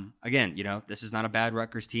again, this is not a bad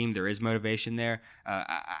Rutgers team. There is motivation there.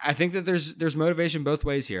 I think that there's motivation both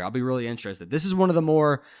ways here. I'll be really interested. This is one of the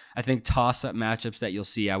more, I think, toss-up matchups that you'll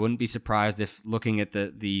see. I wouldn't be surprised if looking at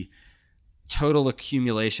the total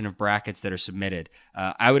accumulation of brackets that are submitted,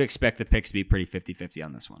 I would expect the picks to be pretty 50-50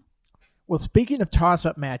 on this one. Well, speaking of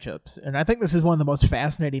toss-up matchups, and I think this is one of the most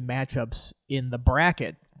fascinating matchups in the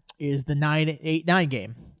bracket, is the 9-8-9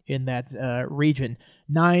 game in that region.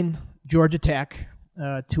 9, Georgia Tech,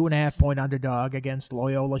 2.5-point underdog against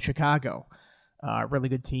Loyola Chicago. Really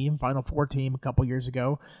good team, Final Four team a couple years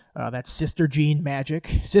ago. That's Sister Jean Magic.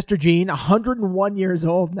 Sister Jean, 101 years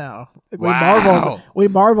old now. Wow. We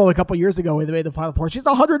marveled a couple years ago when they made the Final Four. She's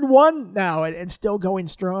 101 now and still going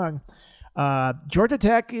strong. Georgia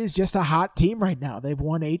Tech is just a hot team right now. They've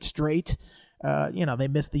won 8 straight. They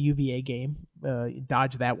missed the UVA game,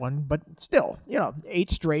 dodged that one, but still, 8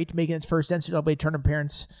 straight, making its first NCAA tournament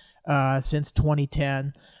appearance since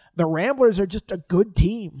 2010. The Ramblers are just a good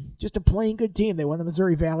team, just a plain good team. They won the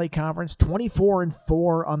Missouri Valley Conference,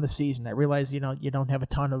 24-4 on the season. I realize, you don't have a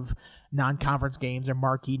ton of non-conference games or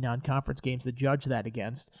marquee non-conference games to judge that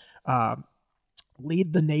against.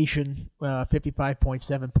 Lead the nation,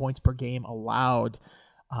 55.7 points per game allowed.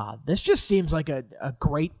 This just seems like a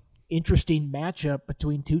great, interesting matchup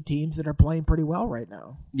between two teams that are playing pretty well right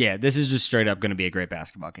now. Yeah, this is just straight up going to be a great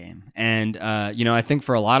basketball game. And, I think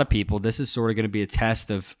for a lot of people, this is sort of going to be a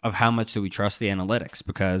test of how much do we trust the analytics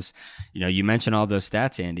because, you mentioned all those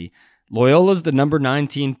stats, Andy. Loyola's the number 9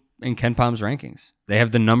 team in KenPom's rankings. They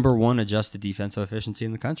have the number 1 adjusted defensive efficiency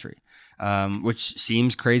in the country, which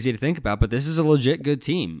seems crazy to think about, but this is a legit good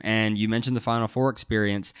team. And you mentioned the Final Four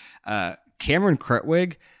experience. Cameron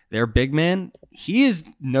Krutwig, their big man, he is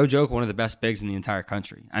no joke one of the best bigs in the entire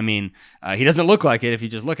country. I mean, he doesn't look like it if you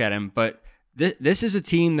just look at him, but this is a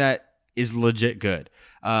team that is legit good.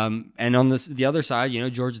 And on the other side,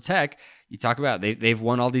 Georgia Tech, you talk about they've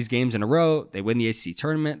won all these games in a row. They win the ACC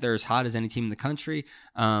tournament. They're as hot as any team in the country.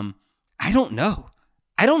 I don't know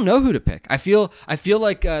who to pick. I feel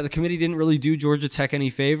like the committee didn't really do Georgia Tech any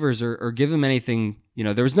favors or give them anything.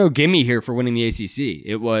 There was no gimme here for winning the ACC.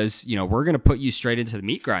 It was, we're going to put you straight into the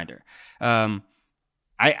meat grinder.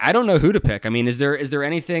 I don't know who to pick. I mean, is there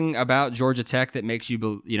anything about Georgia Tech that makes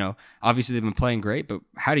you, obviously they've been playing great, but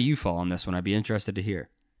how do you fall on this one? I'd be interested to hear.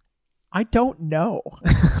 I don't know.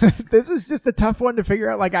 This is just a tough one to figure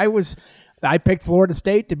out. Like I picked Florida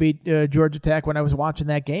State to beat Georgia Tech when I was watching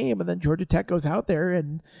that game, and then Georgia Tech goes out there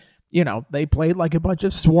and, they played like a bunch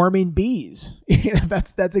of swarming bees.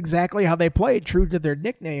 That's exactly how they played, true to their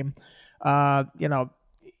nickname.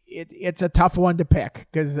 It's a tough one to pick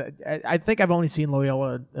because I think I've only seen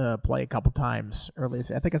Loyola play a couple times earlier.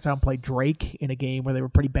 I think I saw them play Drake in a game where they were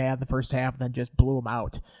pretty bad in the first half and then just blew them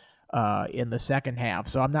out in the second half.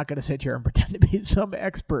 So I'm not going to sit here and pretend to be some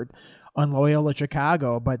expert on Loyola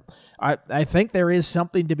Chicago, but I think there is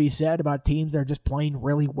something to be said about teams that are just playing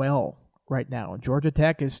really well right now. And Georgia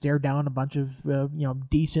Tech has stared down a bunch of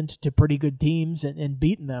decent to pretty good teams and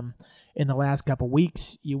beaten them in the last couple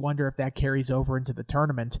weeks. You wonder if that carries over into the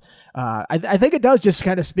tournament. I think it does just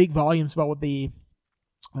kind of speak volumes about what the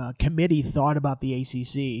committee thought about the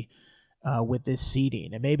ACC with this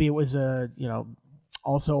seeding, and maybe it was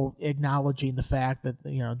also acknowledging the fact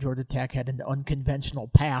that Georgia Tech had an unconventional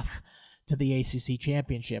path to the ACC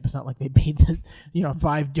championship. It's not like they beat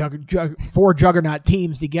the 4 juggernaut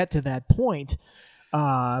teams to get to that point.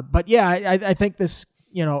 But yeah, I think this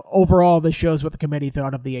overall this shows what the committee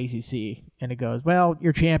thought of the ACC, and it goes, well,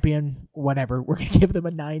 you're champion, whatever. We're going to give them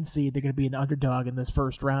a 9 seed. They're going to be an underdog in this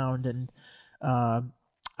first round, and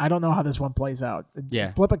I don't know how this one plays out.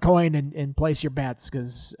 Yeah. Flip a coin and place your bets,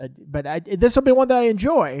 but this will be one that I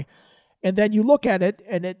enjoy. And then you look at it,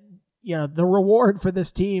 and the reward for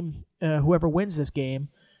this team, whoever wins this game,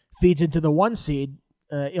 feeds into the 1 seed,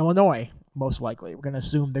 Illinois, most likely. We're going to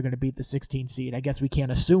assume they're going to beat the 16 seed. I guess we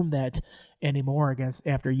can't assume that anymore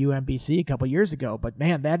after UMBC a couple years ago. But,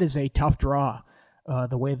 man, that is a tough draw.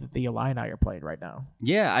 The way that the Illini are played right now.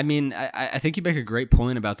 Yeah, I mean, I think you make a great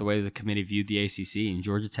point about the way the committee viewed the ACC, and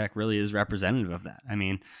Georgia Tech really is representative of that. I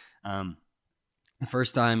mean, the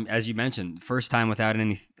first time, as you mentioned, without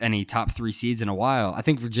any top 3 seeds in a while. I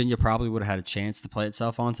think Virginia probably would have had a chance to play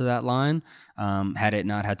itself onto that line had it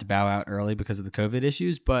not had to bow out early because of the COVID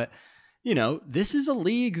issues. But, this is a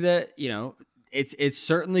league that, it's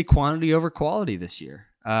certainly quantity over quality this year.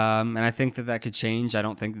 And I think that could change. I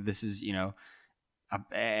don't think that this is,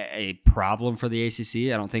 a problem for the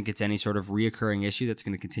ACC. I don't think it's any sort of reoccurring issue that's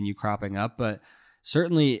going to continue cropping up, but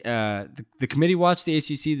certainly the committee watched the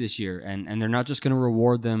ACC this year, and they're not just going to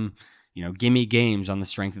reward them, gimme games on the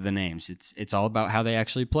strength of the names. It's all about how they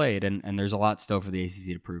actually played, and there's a lot still for the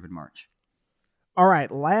ACC to prove in March. All right,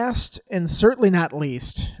 last and certainly not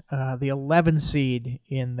least, the 11 seed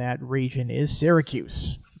in that region is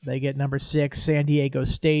Syracuse. They get number 6, San Diego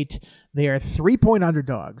State. They are 3-point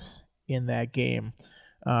underdogs in that game.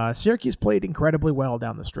 Syracuse played incredibly well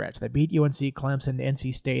down the stretch. They beat UNC, Clemson,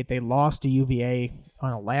 NC State. They lost to UVA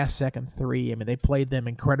on a last-second 3. I mean, they played them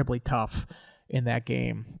incredibly tough in that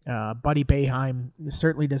game. Buddy Boeheim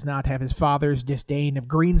certainly does not have his father's disdain of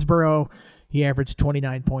Greensboro. He averaged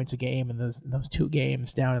 29 points a game in those 2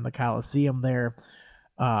 games down in the Coliseum there.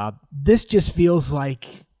 This just feels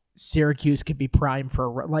like Syracuse could be primed for a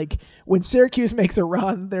run. Like, when Syracuse makes a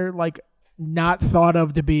run, they're like not thought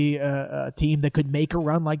of to be a team that could make a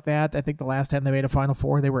run like that. I think the last time they made a Final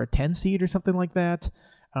Four, they were a 10 seed or something like that.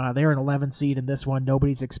 They're an 11 seed in this one.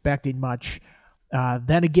 Nobody's expecting much.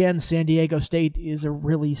 Then again, San Diego State is a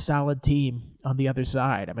really solid team on the other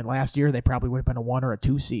side. I mean, last year they probably would have been a 1 or a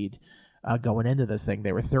 2 seed going into this thing.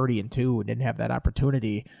 They were 30-2 and didn't have that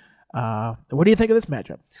opportunity. What do you think of this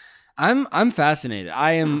matchup? I'm fascinated.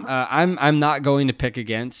 I'm not going to pick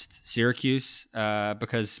against Syracuse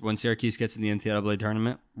because when Syracuse gets in the NCAA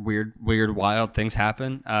tournament, weird, wild things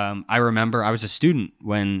happen. I remember I was a student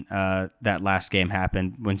when that last game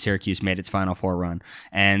happened, when Syracuse made its Final Four run,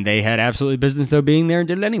 and they had absolutely business though being there and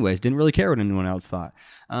did it anyways. Didn't really care what anyone else thought.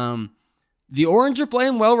 The Orange are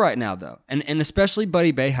playing well right now, though, and especially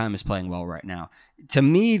Buddy Boeheim is playing well right now. To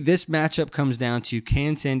me, this matchup comes down to,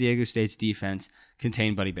 can San Diego State's defense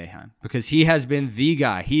contain Buddy Boeheim? Because he has been the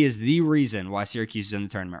guy. He is the reason why Syracuse is in the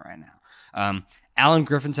tournament right now. Alan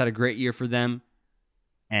Griffin's had a great year for them,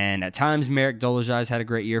 and at times Merrick Dolezaj's had a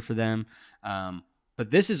great year for them.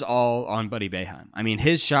 But this is all on Buddy Boeheim. I mean,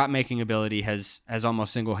 his shot-making ability has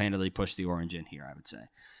almost single-handedly pushed the Orange in here, I would say.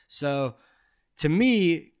 So, to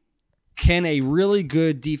me, can a really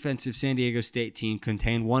good defensive San Diego State team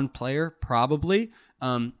contain one player? Probably.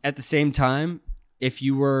 At the same time, if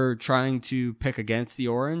you were trying to pick against the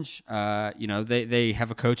Orange, they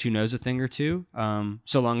have a coach who knows a thing or two,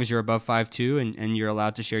 so long as you're above 5'2" and you're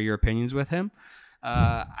allowed to share your opinions with him.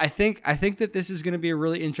 I think that this is going to be a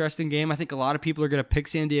really interesting game. I think a lot of people are going to pick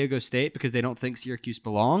San Diego State because they don't think Syracuse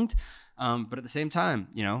belonged. But at the same time,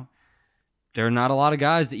 there are not a lot of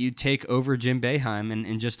guys that you'd take over Jim Boeheim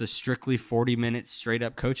in just a strictly 40-minute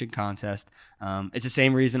straight-up coaching contest. It's the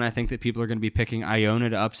same reason I think that people are going to be picking Iona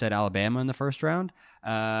to upset Alabama in the first round.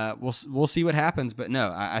 We'll see what happens, but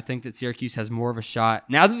no, I think that Syracuse has more of a shot.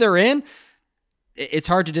 Now that they're in, it's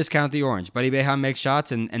hard to discount the Orange. Buddy Boeheim makes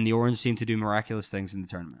shots, and the Orange seem to do miraculous things in the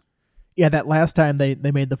tournament. Yeah, that last time they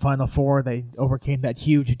made the Final Four, they overcame that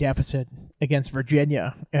huge deficit against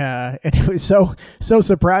Virginia. And it was so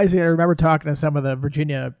surprising. I remember talking to some of the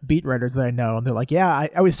Virginia beat writers that I know, and they're like, yeah,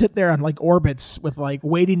 I was sitting there on like orbits with like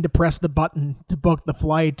waiting to press the button to book the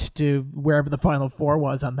flight to wherever the Final Four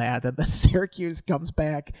was on that. And then Syracuse comes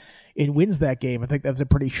back and wins that game. I think that was a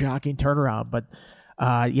pretty shocking turnaround. But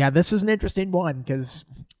This is an interesting one because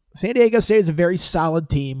San Diego State is a very solid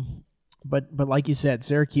team, but like you said,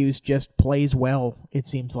 Syracuse just plays well, it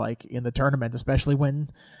seems like, in the tournament, especially when,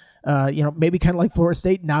 maybe kind of like Florida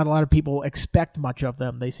State, not a lot of people expect much of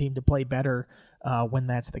them. They seem to play better when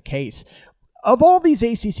that's the case. Of all these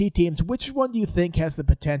ACC teams, which one do you think has the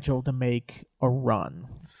potential to make a run?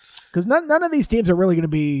 Because none of these teams are really going to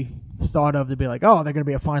be thought of to be like, oh, they're going to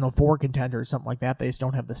be a Final Four contender or something like that. They just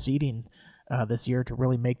don't have the seeding this year to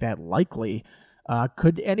really make that likely.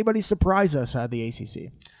 Could anybody surprise us out of the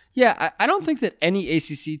ACC? Yeah, I don't think that any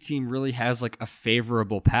ACC team really has like a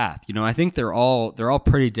favorable path. I think they're all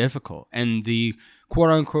pretty difficult. And the quote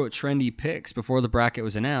unquote trendy picks before the bracket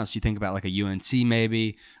was announced, you think about like a UNC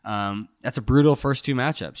maybe. That's a brutal first two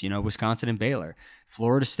matchups, Wisconsin and Baylor.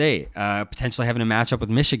 Florida State, potentially having a matchup with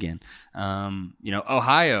Michigan.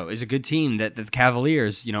 Ohio is a good team that the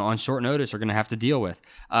Cavaliers, on short notice are going to have to deal with.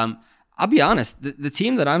 I'll be honest, the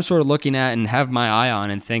team that I'm sort of looking at and have my eye on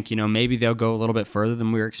and think, maybe they'll go a little bit further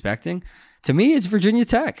than we were expecting. To me, it's Virginia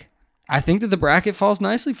Tech. I think that the bracket falls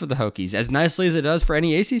nicely for the Hokies, as nicely as it does for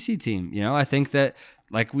any ACC team. I think that,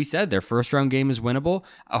 like we said, their first round game is winnable.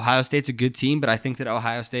 Ohio State's a good team, but I think that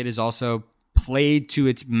Ohio State is also played to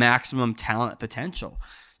its maximum talent potential.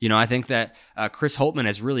 I think that Chris Holtmann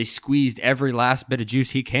has really squeezed every last bit of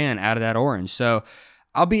juice he can out of that orange. So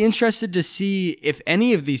I'll be interested to see if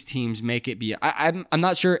any of these teams make it I'm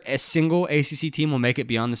not sure a single ACC team will make it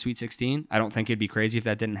beyond the Sweet 16. I don't think it'd be crazy if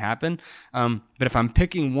that didn't happen. But if I'm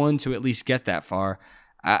picking one to at least get that far,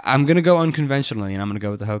 I'm going to go unconventionally, and I'm going to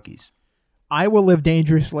go with the Hokies. I will live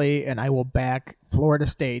dangerously, and I will back Florida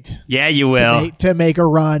State. Yeah, you will. To make a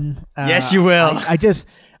run. Yes, you will. I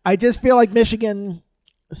just feel like Michigan,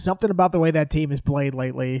 something about the way that team has played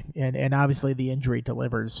lately, and obviously the injury to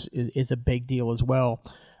Livers is a big deal as well.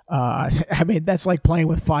 That's like playing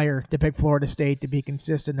with fire to pick Florida State to be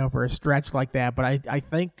consistent over a stretch like that. But I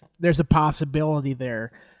think there's a possibility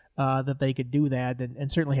there that they could do that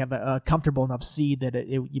and certainly have a comfortable enough seed that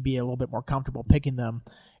you'd be a little bit more comfortable picking them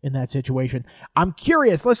in that situation. I'm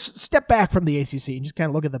curious. Let's step back from the ACC and just kind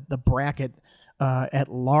of look at the bracket at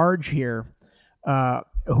large here.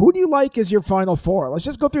 Who do you like as your Final Four? Let's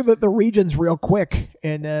just go through the regions real quick,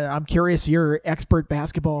 and I'm curious your expert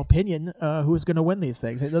basketball opinion, who's going to win these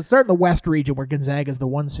things. Let's start in the West region where Gonzaga is the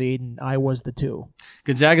 1 seed and Iowa's the 2.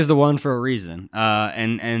 Gonzaga's the 1 for a reason,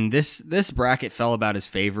 and this bracket fell about as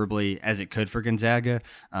favorably as it could for Gonzaga.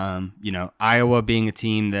 Iowa being a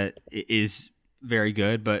team that is very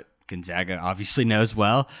good, but Gonzaga obviously knows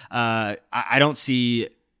well. I don't see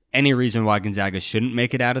any reason why Gonzaga shouldn't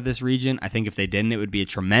make it out of this region. I think if they didn't, it would be a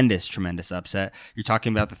tremendous, tremendous upset. You're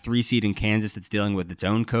talking about the 3 seed in Kansas that's dealing with its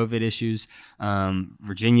own COVID issues.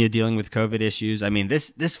 Virginia dealing with COVID issues.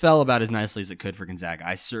 This fell about as nicely as it could for Gonzaga.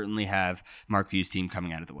 I certainly have Mark Few's team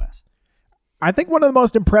coming out of the West. I think one of the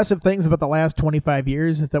most impressive things about the last 25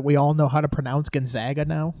 years is that we all know how to pronounce Gonzaga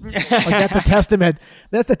now. That's a testament.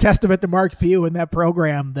 That's a testament to Mark Few and that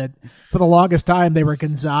program that for the longest time they were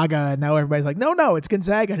Gonzaga, and now everybody's like, no, it's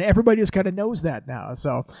Gonzaga, and everybody just kind of knows that now.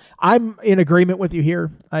 So I'm in agreement with you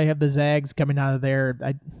here. I have the Zags coming out of there.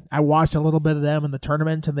 I watched a little bit of them in the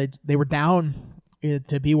tournament, and they were down to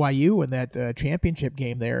BYU in that championship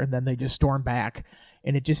game there, and then they just stormed back.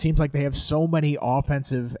 And it just seems like they have so many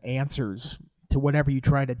offensive answers to whatever you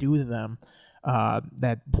try to do to them.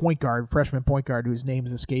 That freshman point guard, whose name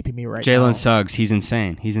is escaping me right now. Jalen Suggs, he's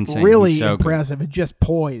insane. Really he's so impressive good. And just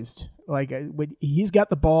poised. Like when he's got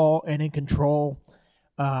the ball and in control,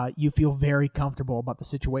 you feel very comfortable about the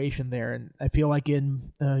situation there. And I feel like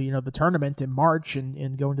in the tournament in March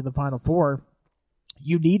and going to the Final Four,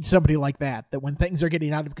 you need somebody like that when things are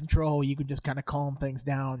getting out of control, you can just kind of calm things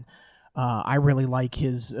down. I really like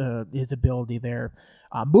his ability there.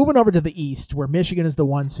 Moving over to the East, where Michigan is the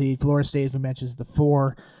 1 seed, Florida State, as we mentioned, is the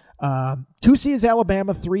 4. 2 seed is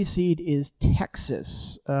Alabama, 3 seed is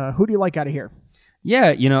Texas. Who do you like out of here?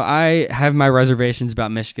 Yeah, I have my reservations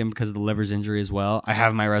about Michigan because of the Livers injury as well. I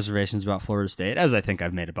have my reservations about Florida State, as I think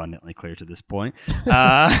I've made abundantly clear to this point.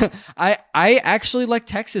 I actually like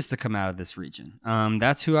Texas to come out of this region.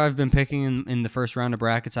 That's who I've been picking in the first round of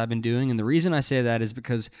brackets I've been doing. And the reason I say that is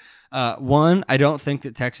because, one, I don't think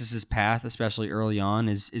that Texas's path, especially early on,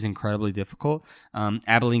 is incredibly difficult.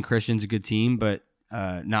 Abilene Christian's a good team, but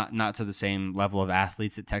not to the same level of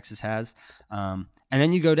athletes that Texas has. And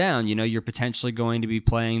then you go down, you're potentially going to be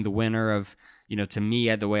playing the winner of, to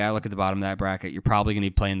me, the way I look at the bottom of that bracket, you're probably going to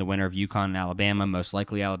be playing the winner of UConn and Alabama, most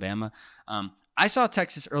likely Alabama. I saw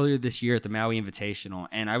Texas earlier this year at the Maui Invitational,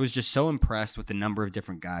 and I was just so impressed with the number of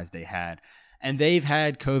different guys they had. And they've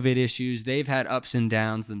had COVID issues. They've had ups and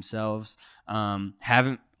downs themselves.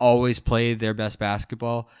 Haven't always played their best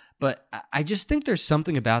basketball. But I just think there's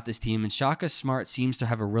something about this team, and Shaka Smart seems to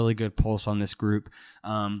have a really good pulse on this group.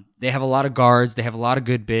 They have a lot of guards. They have a lot of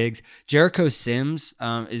good bigs. Jericho Sims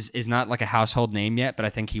is not like a household name yet, but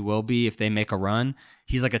I think he will be if they make a run.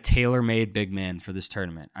 He's like a tailor-made big man for this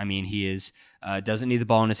tournament. I mean, he is doesn't need the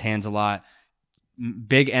ball in his hands a lot.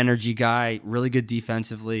 Big energy guy, really good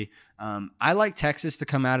defensively. I like Texas to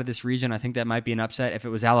come out of this region. I think that might be an upset. If it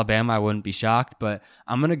was Alabama, I wouldn't be shocked, but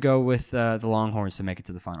I'm going to go with the Longhorns to make it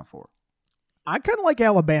to the Final Four. I kind of like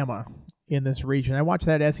Alabama in this region. I watched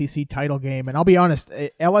that SEC title game, and I'll be honest,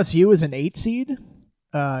 LSU is an 8 seed.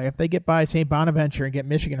 If they get by St. Bonaventure and get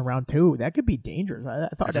Michigan in round 2, that could be dangerous. I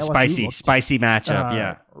thought that's a LSU spicy matchup.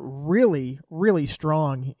 Yeah, really, really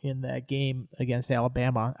strong in that game against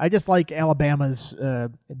Alabama. I just like Alabama's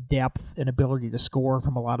depth and ability to score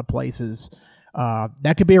from a lot of places.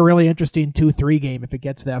 That could be a really interesting 2-3 game if it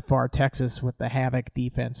gets that far. Texas with the havoc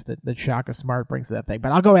defense that Shaka Smart brings to that thing.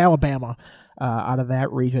 But I'll go Alabama out of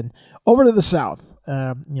that region. Over to the South,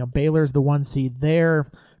 Baylor's the 1 seed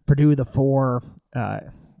there. Purdue the 4.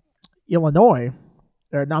 Ohio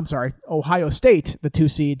State, the 2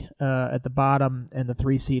 seed at the bottom, and the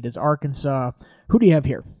 3 seed is Arkansas. Who do you have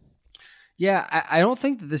here? Yeah, I don't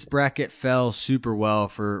think that this bracket fell super well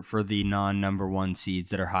for the non-number 1 seeds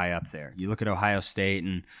that are high up there. You look at Ohio State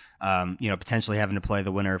and potentially having to play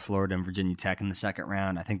the winner of Florida and Virginia Tech in the second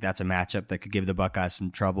round. I think that's a matchup that could give the Buckeyes some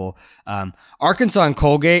trouble. Arkansas and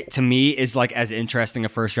Colgate, to me, is like as interesting a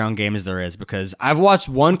first-round game as there is because I've watched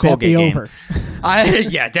one Colgate game. Over.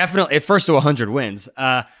 Yeah, definitely. First to 100 wins.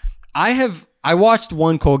 I watched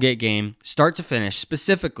one Colgate game start to finish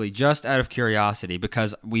specifically just out of curiosity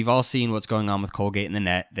because we've all seen what's going on with Colgate in the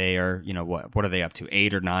net. They are, what are they up to?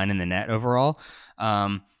 8 or 9 in the net overall.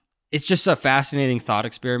 It's just a fascinating thought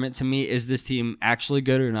experiment to me. Is this team actually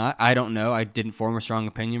good or not? I don't know. I didn't form a strong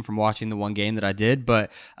opinion from watching the one game that I did, but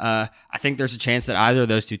I think there's a chance that either of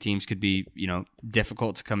those two teams could be,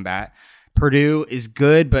 difficult to combat. Purdue is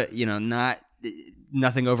good, but,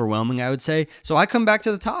 nothing overwhelming, I would say. So I come back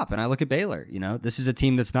to the top and I look at Baylor. This is a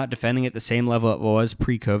team that's not defending at the same level it was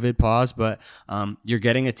pre-COVID pause, but you're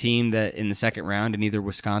getting a team that in the second round in either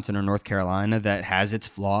Wisconsin or North Carolina that has its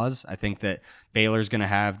flaws. I think that Baylor's going to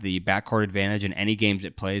have the backcourt advantage in any games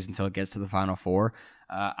it plays until it gets to the Final Four.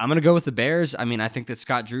 I'm going to go with the Bears. I mean, I think that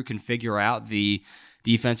Scott Drew can figure out the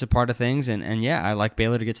defensive part of things. And yeah, I like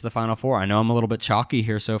Baylor to get to the Final Four. I know I'm a little bit chalky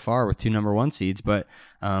here so far with 2 number 1 seeds, but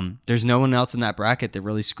there's no one else in that bracket that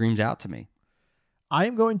really screams out to me. I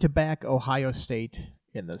am going to back Ohio State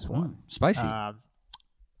in this one. Spicy.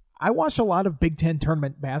 I watched a lot of Big Ten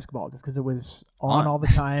tournament basketball just because it was on all the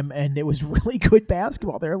time, and it was really good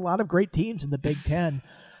basketball. There are a lot of great teams in the Big Ten.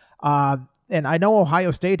 And I know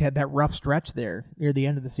Ohio State had that rough stretch there near the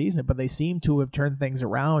end of the season, but they seem to have turned things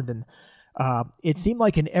around. And it seemed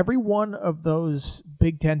like in every one of those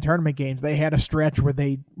Big Ten tournament games, they had a stretch where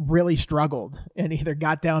they really struggled and either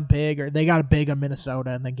got down big or they got a big on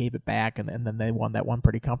Minnesota and then gave it back, and then they won that one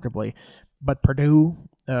pretty comfortably. But Purdue,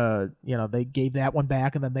 they gave that one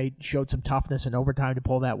back, and then they showed some toughness in overtime to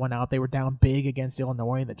pull that one out. They were down big against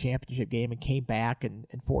Illinois in the championship game and came back and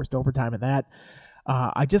forced overtime in that.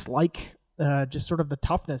 I just like just sort of the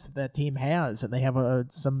toughness that team has, and they have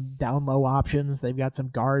some down low options. They've got some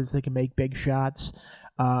guards that can make big shots.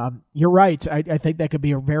 You're right. I think that could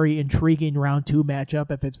be a very intriguing round 2 matchup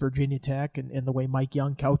if it's Virginia Tech and the way Mike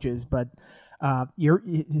Young coaches. But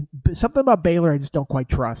something about Baylor I just don't quite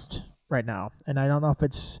trust right now, and I don't know if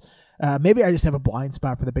it's maybe I just have a blind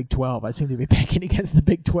spot for the Big 12. I seem to be picking against the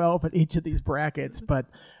Big 12 in each of these brackets, but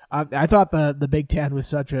I thought the Big 10 was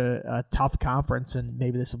such a tough conference, and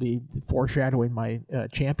maybe this will be foreshadowing my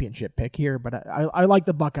championship pick here, but I like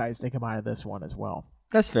the Buckeyes to come out of this one as well.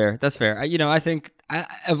 That's fair. I think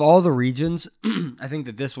of all the regions, I think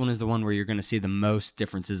that this one is the one where you're going to see the most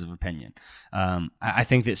differences of opinion. I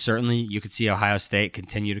think that certainly you could see Ohio State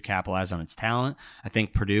continue to capitalize on its talent. I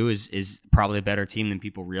think Purdue is probably a better team than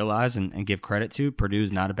people realize and give credit to. Purdue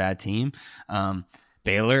is not a bad team.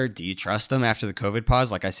 Baylor, do you trust them after the COVID pause?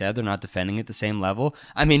 Like I said, they're not defending at the same level.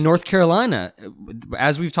 I mean, North Carolina,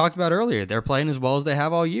 as we've talked about earlier, they're playing as well as they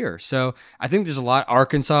have all year. So I think there's a lot.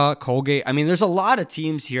 Arkansas, Colgate. I mean, there's a lot of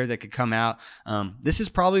teams here that could come out. This is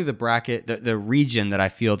probably the bracket, the region that I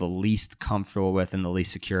feel the least comfortable with and the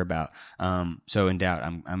least secure about. So in doubt,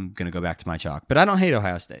 I'm going to go back to my chalk. But I don't hate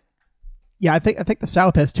Ohio State. Yeah, I think the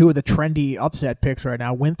South has 2 of the trendy upset picks right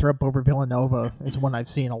now. Winthrop over Villanova is one I've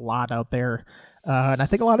seen a lot out there. And I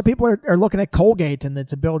think a lot of people are looking at Colgate and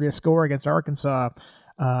its ability to score against Arkansas.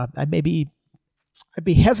 I maybe I'd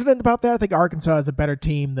be hesitant about that. I think Arkansas is a better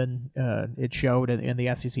team than it showed in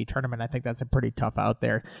the SEC tournament. I think that's a pretty tough out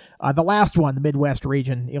there. The last one, the Midwest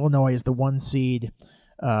region, Illinois is the 1 seed.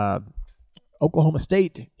 Oklahoma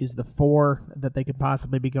State is the 4 that they could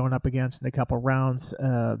possibly be going up against in a couple rounds.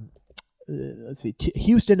 Let's see.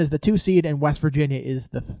 Houston is the 2 seed, and West Virginia is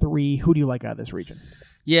the 3. Who do you like out of this region?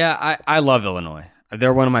 Yeah, I love Illinois.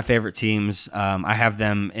 They're one of my favorite teams. I have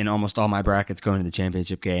them in almost all my brackets going to the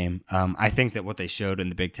championship game. I think that what they showed in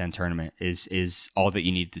the Big Ten tournament is all that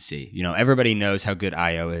you need to see. You know, everybody knows how good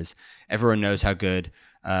Ayo is. Everyone knows how good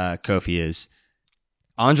Kofi is.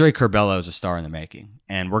 Andre Curbelo is a star in the making,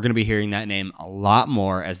 and we're going to be hearing that name a lot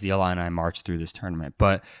more as the Illini march through this tournament.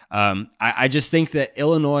 But I just think that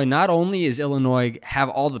Illinois, not only is Illinois have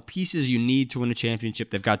all the pieces you need to win a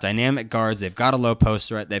championship, they've got dynamic guards, they've got a low post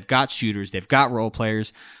threat, they've got shooters, they've got role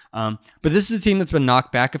players. But this is a team that's been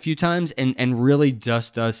knocked back a few times and really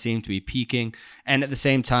just does seem to be peaking. And at the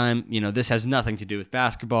same time, you know, this has nothing to do with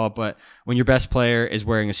basketball, but when your best player is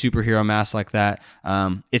wearing a superhero mask like that,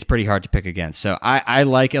 it's pretty hard to pick against. So I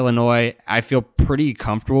like Illinois. I feel pretty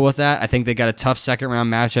comfortable with that. I think they got a tough second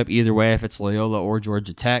round matchup either way, if it's Loyola or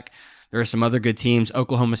Georgia Tech. There are some other good teams.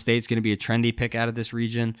 Oklahoma State's going to be a trendy pick out of this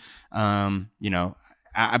region. But you know,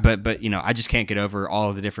 I just can't get over all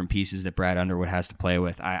of the different pieces that Brad Underwood has to play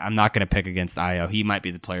with. I'm not going to pick against Ayo. He might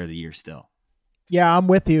be the player of the year still. Yeah, I'm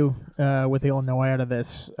with you with Illinois out of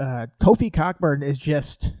this. Kofi Cockburn is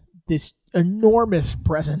just this enormous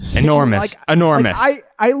presence. Enormous.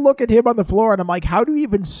 I look at him on the floor and I'm like, how do you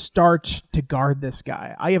even start to guard this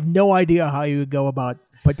guy? I have no idea how you would go about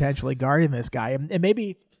potentially guarding this guy. And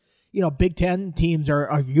maybe, you know, Big Ten teams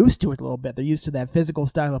are used to it a little bit. They're used to that physical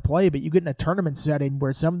style of play, but you get in a tournament setting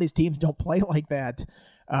where some of these teams don't play like that.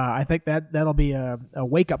 I think that'll be a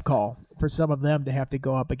wake-up call for some of them to have to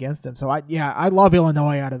go up against him. So, I love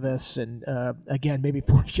Illinois out of this. And, again, maybe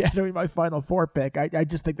foreshadowing my Final Four pick. I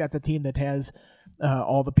just think that's a team that has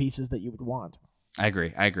all the pieces that you would want. I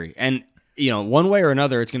agree. And, you know, one way or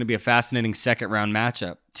another, it's going to be a fascinating second-round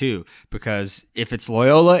matchup, too, because if it's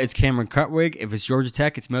Loyola, it's Cameron Krutwig. If it's Georgia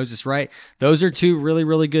Tech, it's Moses Wright. Those are 2 really,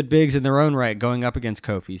 really good bigs in their own right going up against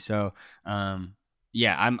Kofi. So,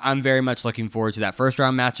 yeah, I'm very much looking forward to that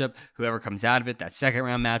first-round matchup, whoever comes out of it, that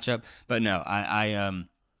second-round matchup. But, no, I'm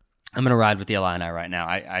going to ride with the Illini right now.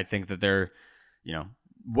 I think that they're, you know,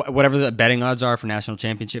 whatever the betting odds are for national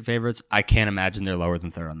championship favorites, I can't imagine they're lower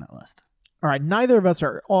than 3rd on that list. All right, neither of us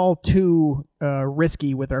are all too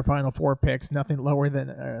risky with our Final Four picks. Nothing lower than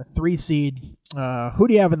a 3 seed. Who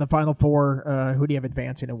do you have in the Final Four? Who do you have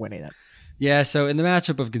advancing and winning it? Yeah, so in the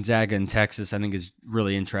matchup of Gonzaga and Texas, I think is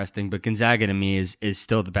really interesting. But Gonzaga to me is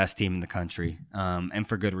still the best team in the country, and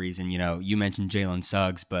for good reason. You know, you mentioned Jalen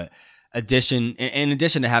Suggs, but in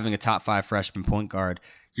addition to having a top 5 freshman point guard,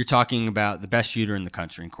 you're talking about the best shooter in the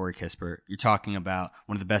country in Corey Kispert. You're talking about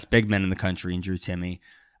one of the best big men in the country in Drew Timme.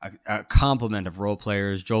 A complement of role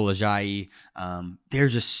players, Joel Ajayi. They're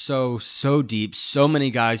just so deep. So many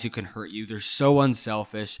guys who can hurt you. They're so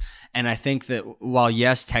unselfish. And I think that while,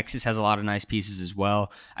 yes, Texas has a lot of nice pieces as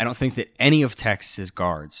well, I don't think that any of Texas's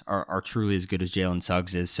guards are truly as good as Jalen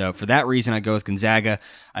Suggs is. So for that reason, I go with Gonzaga.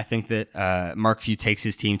 I think that Mark Few takes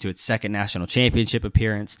his team to its 2nd national championship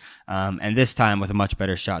appearance, and this time with a much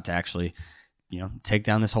better shot to actually, you know, take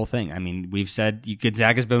down this whole thing. I mean, we've said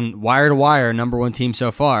Gonzaga's been wire to wire number 1 team so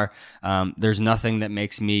far. There's nothing that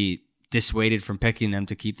makes me dissuaded from picking them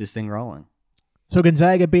to keep this thing rolling. So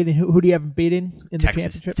Gonzaga beating who do you have beating in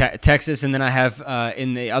Texas, the championship? Texas, and then I have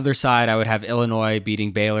in the other side, I would have Illinois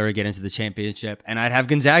beating Baylor to get into the championship, and I'd have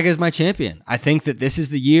Gonzaga as my champion. I think that this is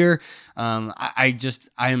the year. I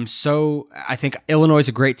think Illinois is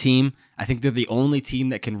a great team. I think they're the only team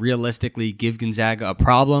that can realistically give Gonzaga a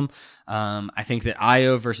problem. I think that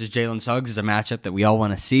Ayo versus Jalen Suggs is a matchup that we all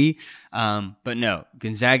want to see. But no,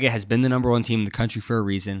 Gonzaga has been the number 1 team in the country for a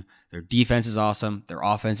reason. Their defense is awesome. Their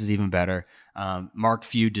offense is even better. Mark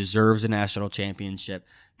Few deserves a national championship.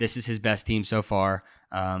 This is his best team so far.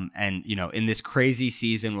 And, you know, in this crazy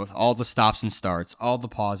season with all the stops and starts, all the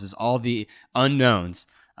pauses, all the unknowns,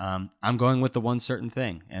 I'm going with the one certain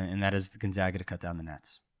thing, and that is the Gonzaga to cut down the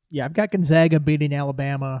nets. Yeah, I've got Gonzaga beating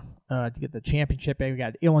Alabama to get the championship. We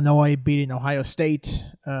got Illinois beating Ohio State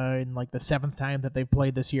in like the 7th time that they've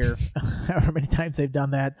played this year, however many times they've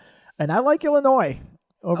done that. And I like Illinois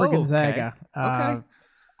over Gonzaga. Okay.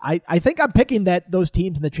 I think I'm picking those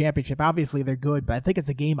teams in the championship. Obviously, they're good, but I think it's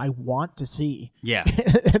a game I want to see. Yeah.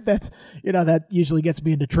 That usually gets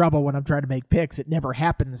me into trouble when I'm trying to make picks. It never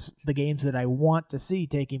happens, the games that I want to see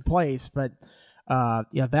taking place, but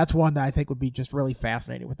That's one that I think would be just really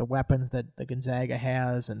fascinating with the weapons that the Gonzaga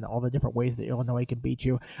has and all the different ways that Illinois can beat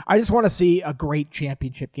you. I just want to see a great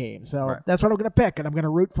championship game. So That's what I'm going to pick, and I'm going to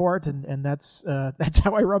root for it, and that's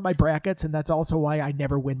how I run my brackets, and that's also why I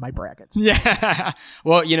never win my brackets. Yeah.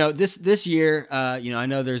 Well, this year, I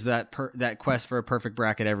know there's that quest for a perfect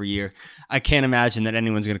bracket every year. I can't imagine that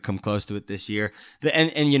anyone's going to come close to it this year.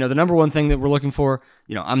 And the number one thing that we're looking for,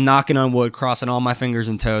 I'm knocking on wood, crossing all my fingers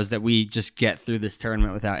and toes that we just get through this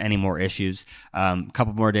tournament without any more issues. A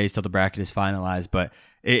couple more days till the bracket is finalized, but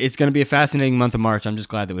it's going to be a fascinating month of March. I'm just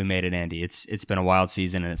glad that we made it, Andy. It's been a wild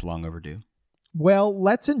season and it's long overdue. Well,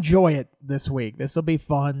 let's enjoy it this week. This will be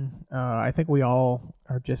fun. I think we all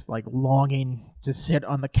are just longing to sit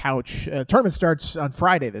on the couch. Tournament starts on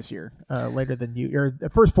Friday this year, later than you. Or the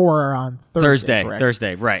first four are on Thursday.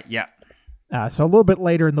 Thursday, right? Yeah. So a little bit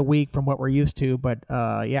later in the week from what we're used to, but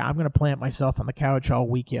I'm going to plant myself on the couch all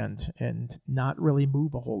weekend and not really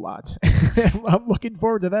move a whole lot. I'm looking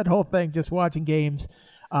forward to that whole thing, just watching games.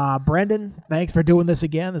 Brendan, thanks for doing this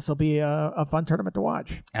again. This will be a fun tournament to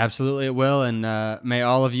watch. Absolutely it will, and may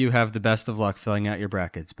all of you have the best of luck filling out your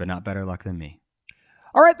brackets, but not better luck than me.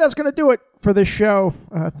 All right, that's going to do it for this show.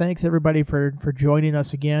 Thanks, everybody, for joining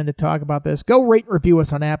us again to talk about this. Go rate and review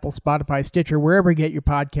us on Apple, Spotify, Stitcher, wherever you get your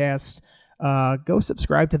podcasts. Go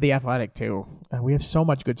subscribe to The Athletic, too. We have so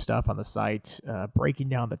much good stuff on the site, breaking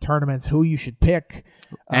down the tournaments, who you should pick,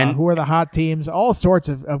 and who are the hot teams, all sorts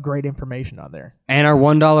of great information on there. And our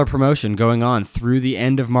 $1 promotion going on through the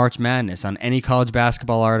end of March Madness on any college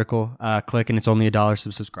basketball article. Click, and it's only $1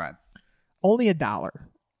 to subscribe. Only $1.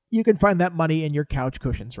 You can find that money in your couch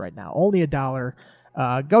cushions right now. Only $1.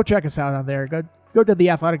 Go check us out on there. Go to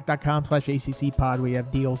theathletic.com/ACCpod. We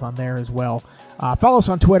have deals on there as well. Follow us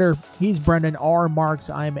on Twitter. He's Brendan R. Marks.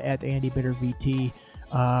 I'm at Andy Bitter VT.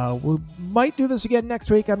 We might do this again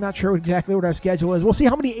next week. I'm not sure exactly what our schedule is. We'll see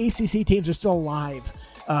how many ACC teams are still alive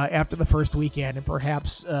after the first weekend and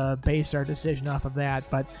perhaps base our decision off of that.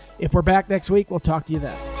 But if we're back next week, we'll talk to you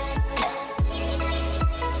then.